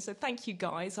pain. So thank you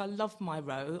guys. I love my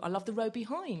row. I love the row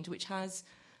behind, which has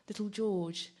little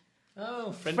George.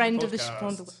 Oh, Friend of the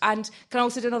podcast. and can I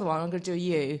also do another one? I'm going to do a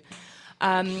you.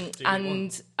 And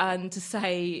to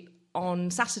say on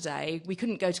Saturday we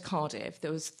couldn't go to Cardiff.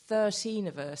 There was 13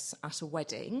 of us at a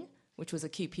wedding, which was a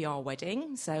QPR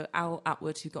wedding. So Al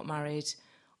Atwood, who got married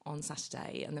on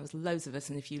Saturday, and there was loads of us.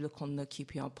 And if you look on the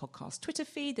QPR podcast Twitter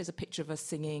feed, there's a picture of us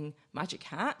singing Magic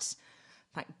Hat.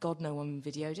 Thank God no one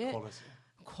videoed it.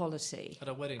 Quality. At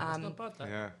a wedding. That's not bad, that.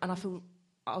 Yeah. And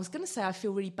I was going to say I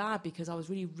feel really bad because I was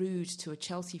really rude to a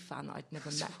Chelsea fan that I'd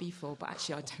never met before, but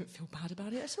actually I don't feel bad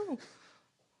about it at all.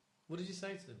 What did you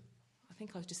say to them? I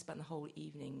think I've just spent the whole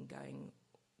evening going,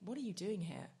 what are you doing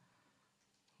here?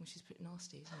 Which is pretty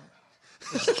nasty,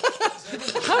 isn't it?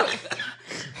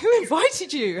 Who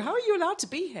invited you? How are you allowed to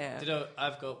be here? You know,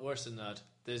 I've got worse than that.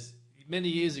 There's many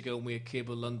years ago when we had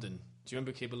Cable London. Do you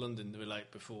remember Cable London? They were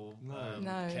like before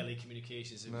No. Kelly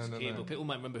Communications. It was No. Cable. People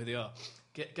might remember who they are.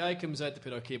 Guy comes out to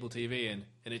put our cable TV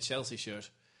in a Chelsea shirt,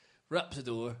 raps the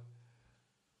door,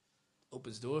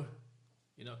 opens the door.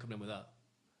 You're not coming in with that.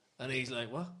 And he's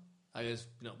like, what? I goes,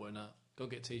 you're not wearing that. Go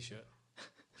get a T-shirt.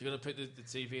 If you're going to put the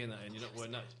TV in that in, you're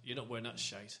not wearing that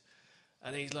shite.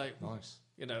 And he's like, Nice.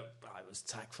 you know, I was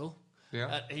tactful.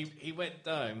 Yeah. He went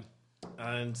down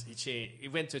and he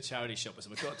went to a charity shop or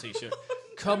something, got a T-shirt,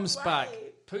 comes back,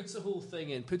 puts the whole thing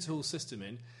in, puts the whole system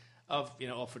in. I've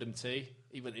offered him tea.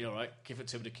 He went, all right, give it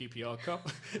to him in a QPR cup.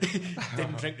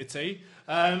 Didn't drink the tea.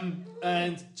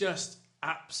 And just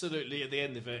absolutely at the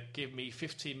end of it, gave me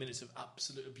 15 minutes of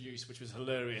absolute abuse, which was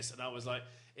hilarious. And I was like,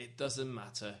 it doesn't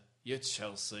matter. You're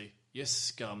Chelsea. You're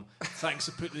scum. Thanks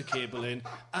for putting the cable in.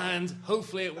 And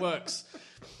hopefully it works.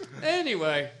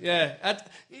 Anyway, yeah.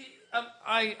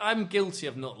 I'm guilty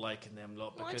of not liking them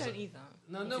lot. Well, I because don't either.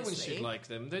 No one obviously. should like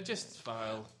them. They're just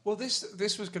vile. Well, this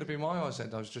was going to be my eyes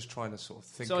end. I was just trying to sort of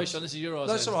think. Sorry, Sean, this is your eyes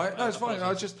That's end. all right. No, it's fine.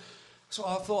 Apologies. So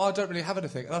I thought I don't really have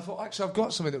anything, and I thought actually I've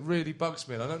got something that really bugs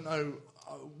me, and I don't know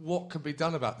what can be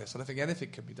done about this. I don't think anything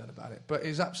can be done about it, but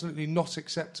it's absolutely not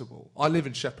acceptable. I live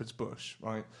in Shepherd's Bush,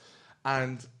 right,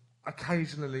 and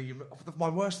occasionally my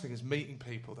worst thing is meeting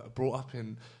people that are brought up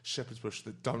in Shepherd's Bush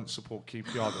that don't support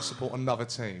QPR, that support another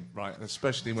team, right, and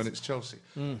especially when it's Chelsea.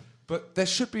 But there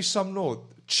should be some law.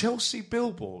 Chelsea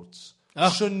billboards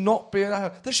should not be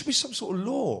allowed. There should be some sort of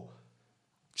law.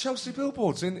 Chelsea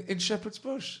billboards in Shepherd's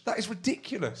Bush. That is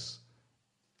ridiculous.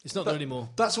 It's not there anymore.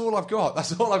 That's all I've got.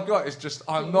 That's all I've got. Is just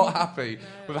I'm not happy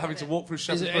with having to walk through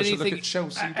Shepherd's there Bush and look anything- at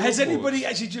Chelsea billboards. Has anybody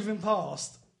actually driven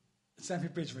past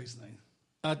Stamford Bridge recently?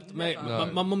 Mate, No.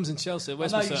 my mum's in Chelsea,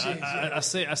 Westminster. she is, yeah. I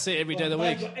see it every day of the Right,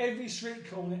 week. they've got every street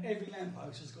corner, every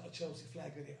lamppost has got a Chelsea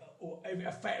flag in it, or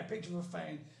a picture of a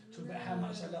fan talking about how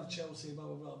much they love Chelsea, blah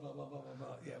blah blah blah blah blah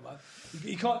blah. Yeah, well,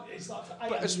 you can't. It's like for 800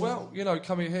 But as well,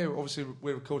 coming here, obviously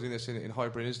we're recording this in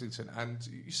Highbury and Islington, and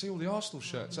you see all the Arsenal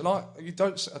shirts, and I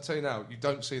tell you now, you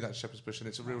don't see that in Shepherd's Bush, and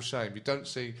it's a real shame. You don't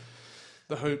see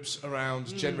the hoops around,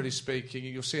 generally speaking.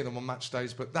 You'll see them on match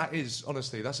days, but that is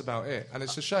honestly that's about it, and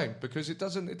it's a shame because it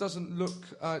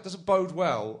doesn't bode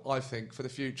well, I think, for the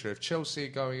future. If Chelsea are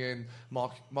going in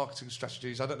marketing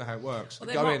strategies, I don't know how it works. Well,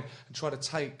 They they go might- in and try to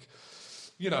take,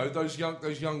 those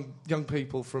young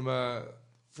people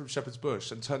from Shepherd's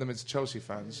Bush and turn them into Chelsea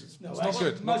fans. It's not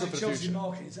good. Not Most good of for the Chelsea future.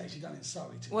 marketing is actually done in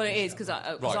Surrey. to Well, it be is honest.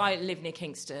 because Right. I live near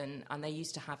Kingston and they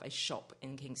used to have a shop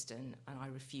in Kingston and I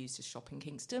refuse to shop in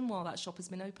Kingston while that shop has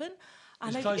been open.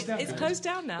 And It's closed down it's now. closed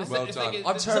down now. Well The done. thing is-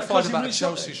 I'm is terrified because about a you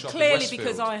Chelsea really shop in Clearly Westfield.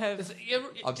 because I have... I'm Do you know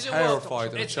what? terrified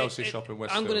of a It- Chelsea it- shop in I'm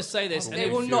Westfield. going to say this. I and It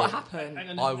if will you- not happen. Hang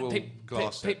on, I will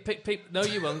glass it. No,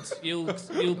 you won't. You'll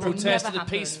protest never in a happen.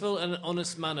 peaceful and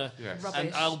honest manner, Yes. Rubbish.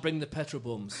 and I'll bring the petrol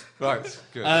bombs. Right,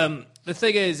 good. The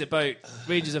thing is about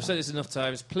Rangers, I've said this enough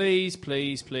times, please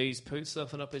put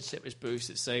something up in Shepherd's Bush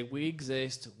that say we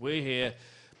exist, we're here,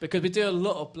 because we do a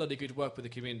lot of bloody good work with the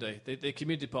community. The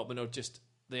community department are just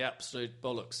the absolute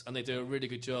bollocks, and they do a really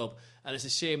good job. And it's a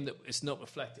shame that it's not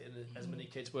reflected in as many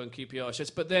kids wearing QPR shirts.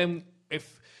 But then,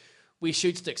 if we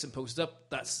shoot sticks and post up,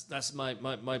 that's my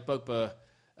bugbear,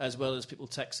 as well as people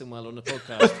texting while on the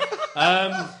podcast.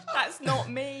 That's not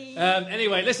me.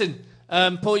 Anyway, listen,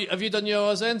 Paul, have you done your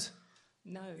hours end?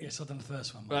 No. Yes, I've done the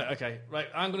first one. Right, okay. Right,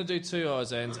 I'm going to do 2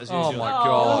 hours ends as Oh usual. my Oh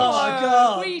God. my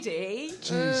God! Greedy.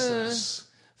 Jesus.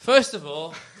 First of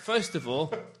all,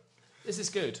 this is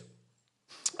good.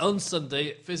 On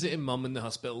Sunday, visiting Mum in the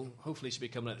hospital. Hopefully she'll be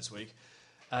coming out this week.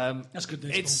 That's good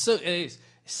news. It's so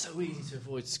easy to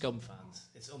avoid scum fans.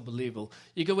 It's unbelievable.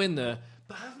 You go in there,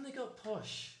 but haven't they got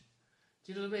posh?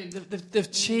 Do you know what I mean?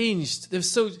 They've changed. They've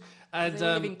so... And, They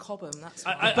live in Cobham, that's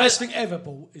The right. best thing ever,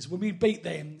 Paul, is when we beat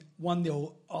them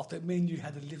 1-0 after me and you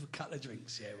had a little couple of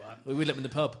drinks, yeah, right? we live in the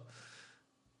pub.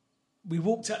 We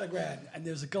walked out the ground and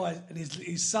there was a guy and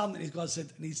his son and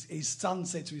his son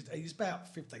said to he's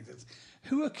about 15, says,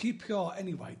 "Who are QPR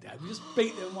anyway, Dad? We just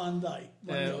beat them one day."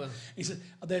 Well. He said,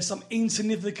 "There's some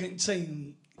insignificant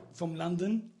team from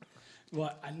London."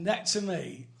 Right, and that to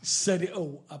me said it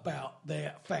all about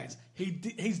their fans.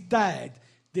 His dad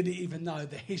didn't even know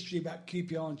the history about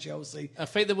QPR and Chelsea. I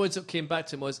think the words that came back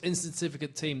to him was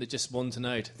insignificant team that just won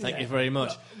tonight. Thank Yeah. you very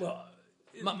much. Well,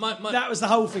 My- that was the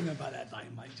whole thing about that day,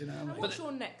 mate. Do you know what I mean? What's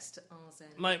your next RZ?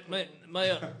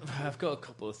 I've got a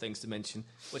couple of things to mention,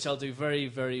 which I'll do very,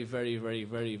 very, very, very,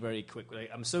 very, very quickly.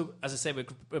 As I say,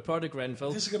 we're part of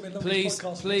Grenfell. This is gonna be the longest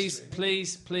podcast in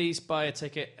history. Please buy a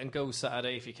ticket and go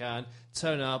Saturday if you can.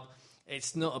 Turn up.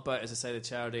 It's not about, as I say, the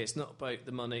charity. It's not about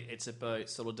the money. It's about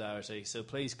solidarity. So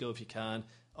please go if you can.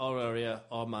 Our area,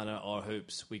 our manor, our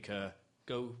hoops. We care.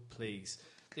 Go, please.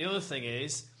 The other thing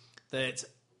is that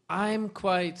I'm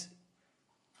quite...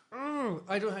 I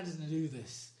don't know how to do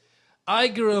this. I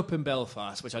grew up in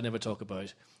Belfast, which I never talk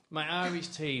about. My Irish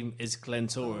team is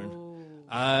Glentoran.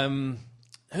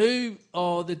 Who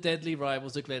are the deadly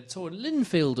rivals of Glentoran?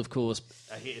 Linfield, of course.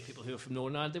 I hear people who are from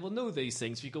Northern Ireland, they will know these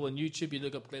things. If you go on YouTube, you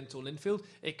look up Glentoran Linfield,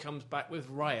 it comes back with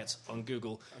Riot on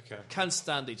Google. Okay. Can't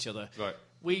stand each other. Right.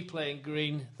 We play in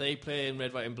green, they play in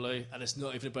red, white and blue, and it's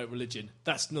not even about religion.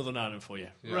 That's Northern Ireland for you.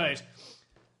 Yeah. Right.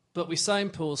 But we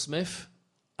signed Paul Smith,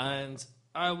 and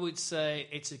I would say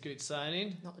it's a good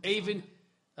signing. Not the designer.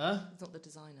 It's not the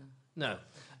designer. No.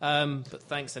 But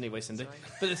thanks anyway, Cindy. Sorry.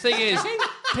 But the thing is,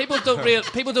 people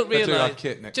don't realise. our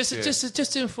kit next just, year.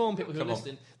 just to inform people who Come are on.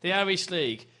 listening, the Irish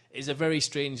League is a very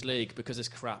strange league because it's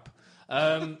crap,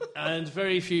 and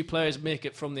very few players make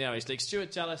it from the Irish League.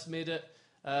 Stuart Jallis made it.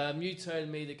 You told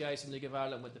me the guys from League of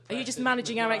Ireland with the. Are you just Preston,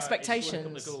 managing our McGuire, he scored a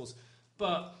couple of expectations? goals.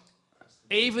 But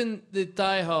even the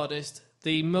diehardest,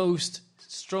 the most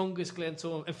strongest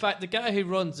Glentoran... In fact, the guy who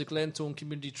runs the Glentoran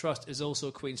Community Trust is also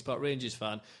a Queen's Park Rangers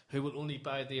fan who will only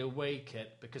buy the away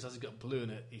kit because as it's got blue in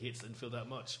it, he hates Linfield that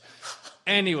much.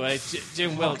 Anyway,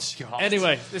 Jim Welch. God.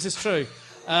 Anyway, this is true.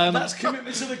 That's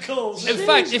commitment to the cause. In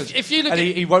fact, if you look And at...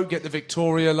 he won't get the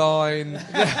Victoria line.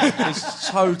 He's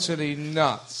totally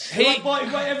nuts. He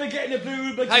won't ever get in the blue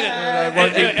room Hang again. on.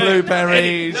 Won't eat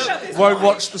blueberries. Won't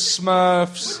watch the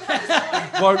Smurfs.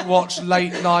 Won't watch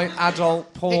late night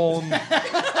adult porn.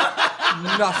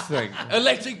 Nothing.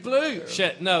 Electric Blue.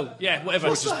 Shit, no. Yeah, whatever.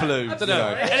 Or just blue. I don't know.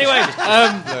 you know.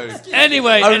 Anyway, Blue.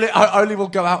 anyway... Only will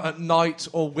go out at night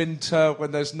or winter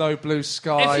when there's no blue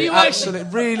sky. If you Absolutely,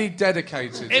 really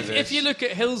dedicated to If this. you look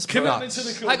at Hillsborough... Commitment to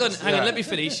the cause. Hang on, Yeah. let me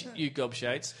finish, you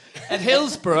gobshites. At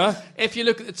Hillsborough, if you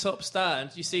look at the top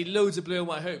stand, you see loads of blue and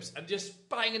white hoops, and just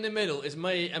bang in the middle is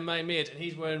my mate, and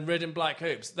he's wearing red and black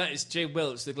hoops. That is Jim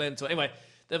Welch, the Glentoran. Anyway,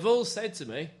 they've all said to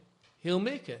me, he'll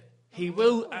make it. He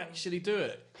will actually do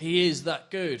it. He is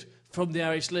that good from the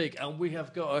Irish League, and we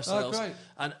have got ourselves great.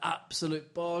 an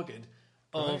absolute bargain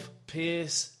of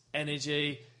pace,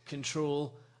 energy,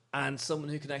 control, and someone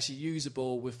who can actually use a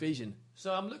ball with vision.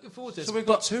 So I'm looking forward to this. So we've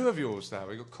got two of yours now.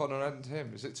 We've got Connor and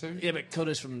him. Is it two? Yeah, but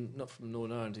Connor's not from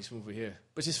Northern Ireland, he's from over here.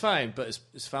 Which is fine, but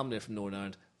his family are from Northern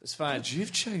Ireland. It's fine. God,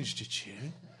 you've changed your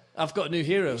tune. I've got a new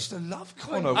hero. I used to love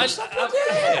Connor. I- What's that?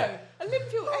 Hero. A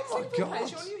Liverpool ex-Liverpool God. player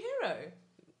is your new hero.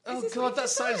 Oh, Is this God, what you that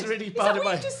just sounds said? really Is bad that in what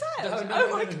my- you just said? No, Oh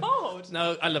my God.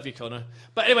 No, I love you, Connor.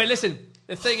 But anyway, listen,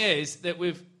 the thing is that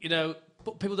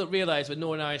people don't realise with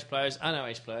Northern Irish players and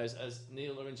Irish players, as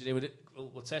Neil, our engineer,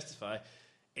 will testify,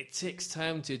 it takes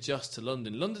time to adjust to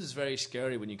London. London is very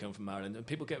scary when you come from Ireland, and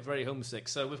people get very homesick.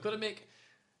 So we've got to make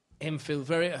him feel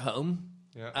very at home.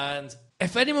 Yeah. And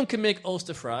if anyone can make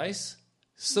Ulster fries,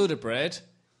 soda bread,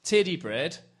 titty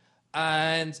bread,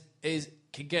 and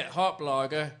can get harp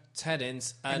lager,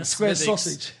 tennins, and a square Smithwick's,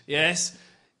 sausage. yes,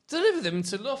 deliver them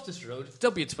to Loftus Road,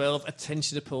 W12.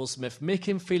 Attention to Paul Smith. Make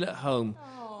him feel at home.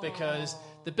 Because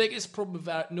the biggest problem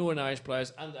with Northern Irish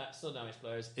players and Southern Irish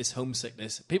players is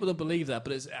homesickness. People don't believe that,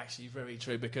 but it's actually very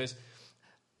true because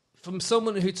from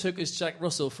someone who took his Jack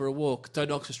Russell for a walk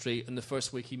down Oxford Street in the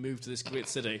first week he moved to this great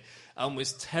city and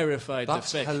was terrified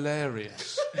That's to fit.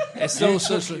 hilarious. It's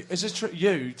also true. Is it true?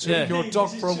 You took Yeah. your dog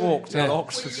for a walk down Yeah.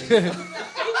 Oxford Street.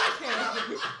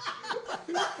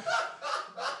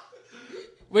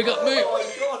 We got moved.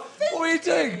 What are you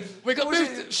doing? We got Was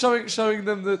moved. it showing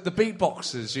them the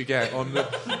beatboxes you get on the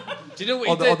Do you know what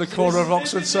on he the, did? on the corner of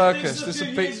Oxford Circus. This There's is a a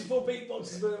few beat. years before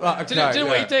beatboxes were Right, Do you know, okay,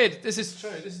 what he yeah. did? This is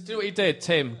true. Do you know what he did?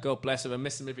 Tim, God bless him. I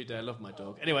miss him every day. I love my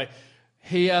dog. Anyway,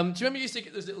 he. Do you remember you used to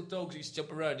get those little dogs who used to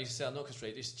jump around? You used to say on Oxford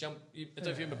Street. They used to jump. I don't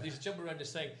know if you remember. They used to jump around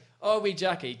just saying, "Oh, wee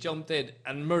Jackie," jumped in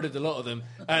and murdered a lot of them.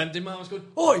 And the man was going,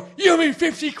 "Oi, you owe me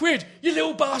 50 quid, you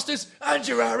little bastards, and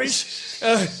you're Irish."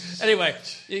 Anyway,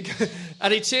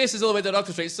 and he chases all the way down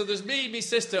Oxford Street. So there's me, my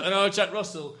sister, and our Jack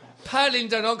Russell paddling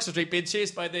down Oxford Street, being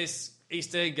chased by this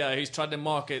East End guy who's trying to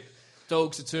market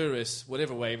dogs to tourists,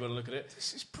 whatever way you want to look at it.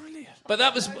 This is brilliant. But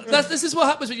this is what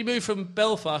happens when you move from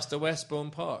Belfast to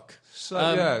Westbourne Park.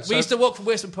 So, We used to walk from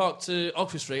Westbourne Park to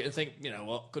Oxford Street and think, you know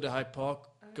what, go to Hyde Park,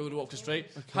 go to Oxford Street.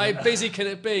 How busy can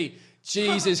it be?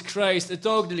 Jesus Christ, the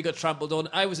dog nearly got trampled on.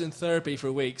 I was in therapy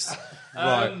for weeks.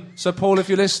 Right. So, Paul, if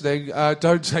you're listening,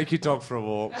 don't take your dog for a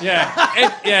walk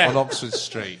Yeah. on Oxford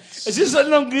Street. Is this the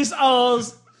longest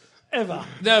hours ever?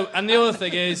 No, and the other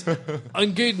thing is,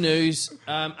 on good news,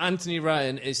 Anthony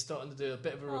Ryan is starting to do a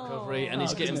bit of a recovery and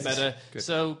he's getting better.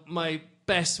 So my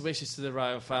best wishes to the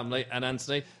Ryan family and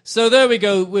Anthony. So there we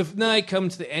go. We've now come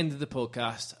to the end of the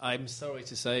podcast. I'm sorry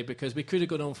to say, because we could have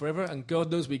gone on forever, and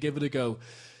God knows we give it a go.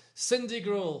 Cindy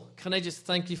Grohl, can I just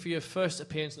thank you for your first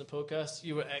appearance on the podcast?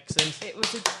 You were excellent. It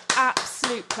was an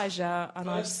absolute pleasure, and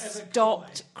I've First ever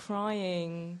stopped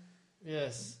crying.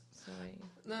 Yes. Sorry.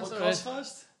 That's all Podcast right.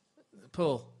 first?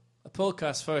 Paul, a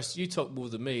podcast first. You talk more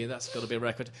than me. That's got to be a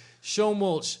record. Sean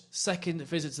Walsh, second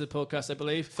visit to the podcast, I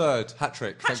believe. Third,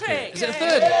 hat-trick. Thank you. Patrick! Is it a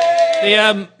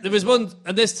third? There was one,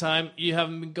 and this time you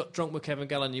haven't got drunk with Kevin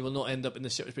Gallen. You will not end up in the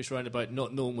Shepherd's Bush roundabout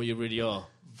not knowing where you really are.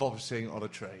 Vomiting on a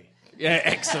tree. Yeah,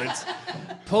 excellent.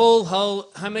 Paul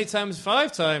Hull, how many times?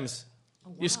 5 times.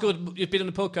 You've been on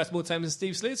the podcast more times than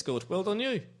Steve Slade scored. Well done,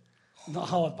 you. Not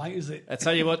hard, mate, is it? I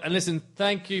tell you what, and listen,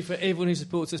 thank you for everyone who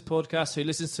supports this podcast, who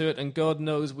listens to it, and God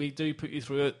knows we do put you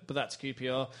through it, but that's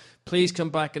QPR. Please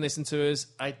come back and listen to us.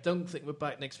 I don't think we're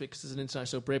back next week because there's an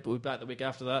international break, but we'll be back the week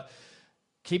after that.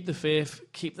 Keep the faith,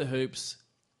 keep the hoops.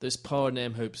 There's power in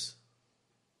them hoops.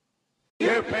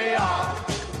 QPR,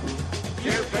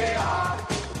 QPR,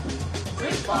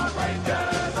 Brisbane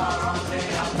Rangers are on the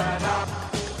up and up.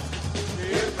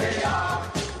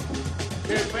 QPR,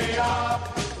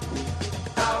 QPR.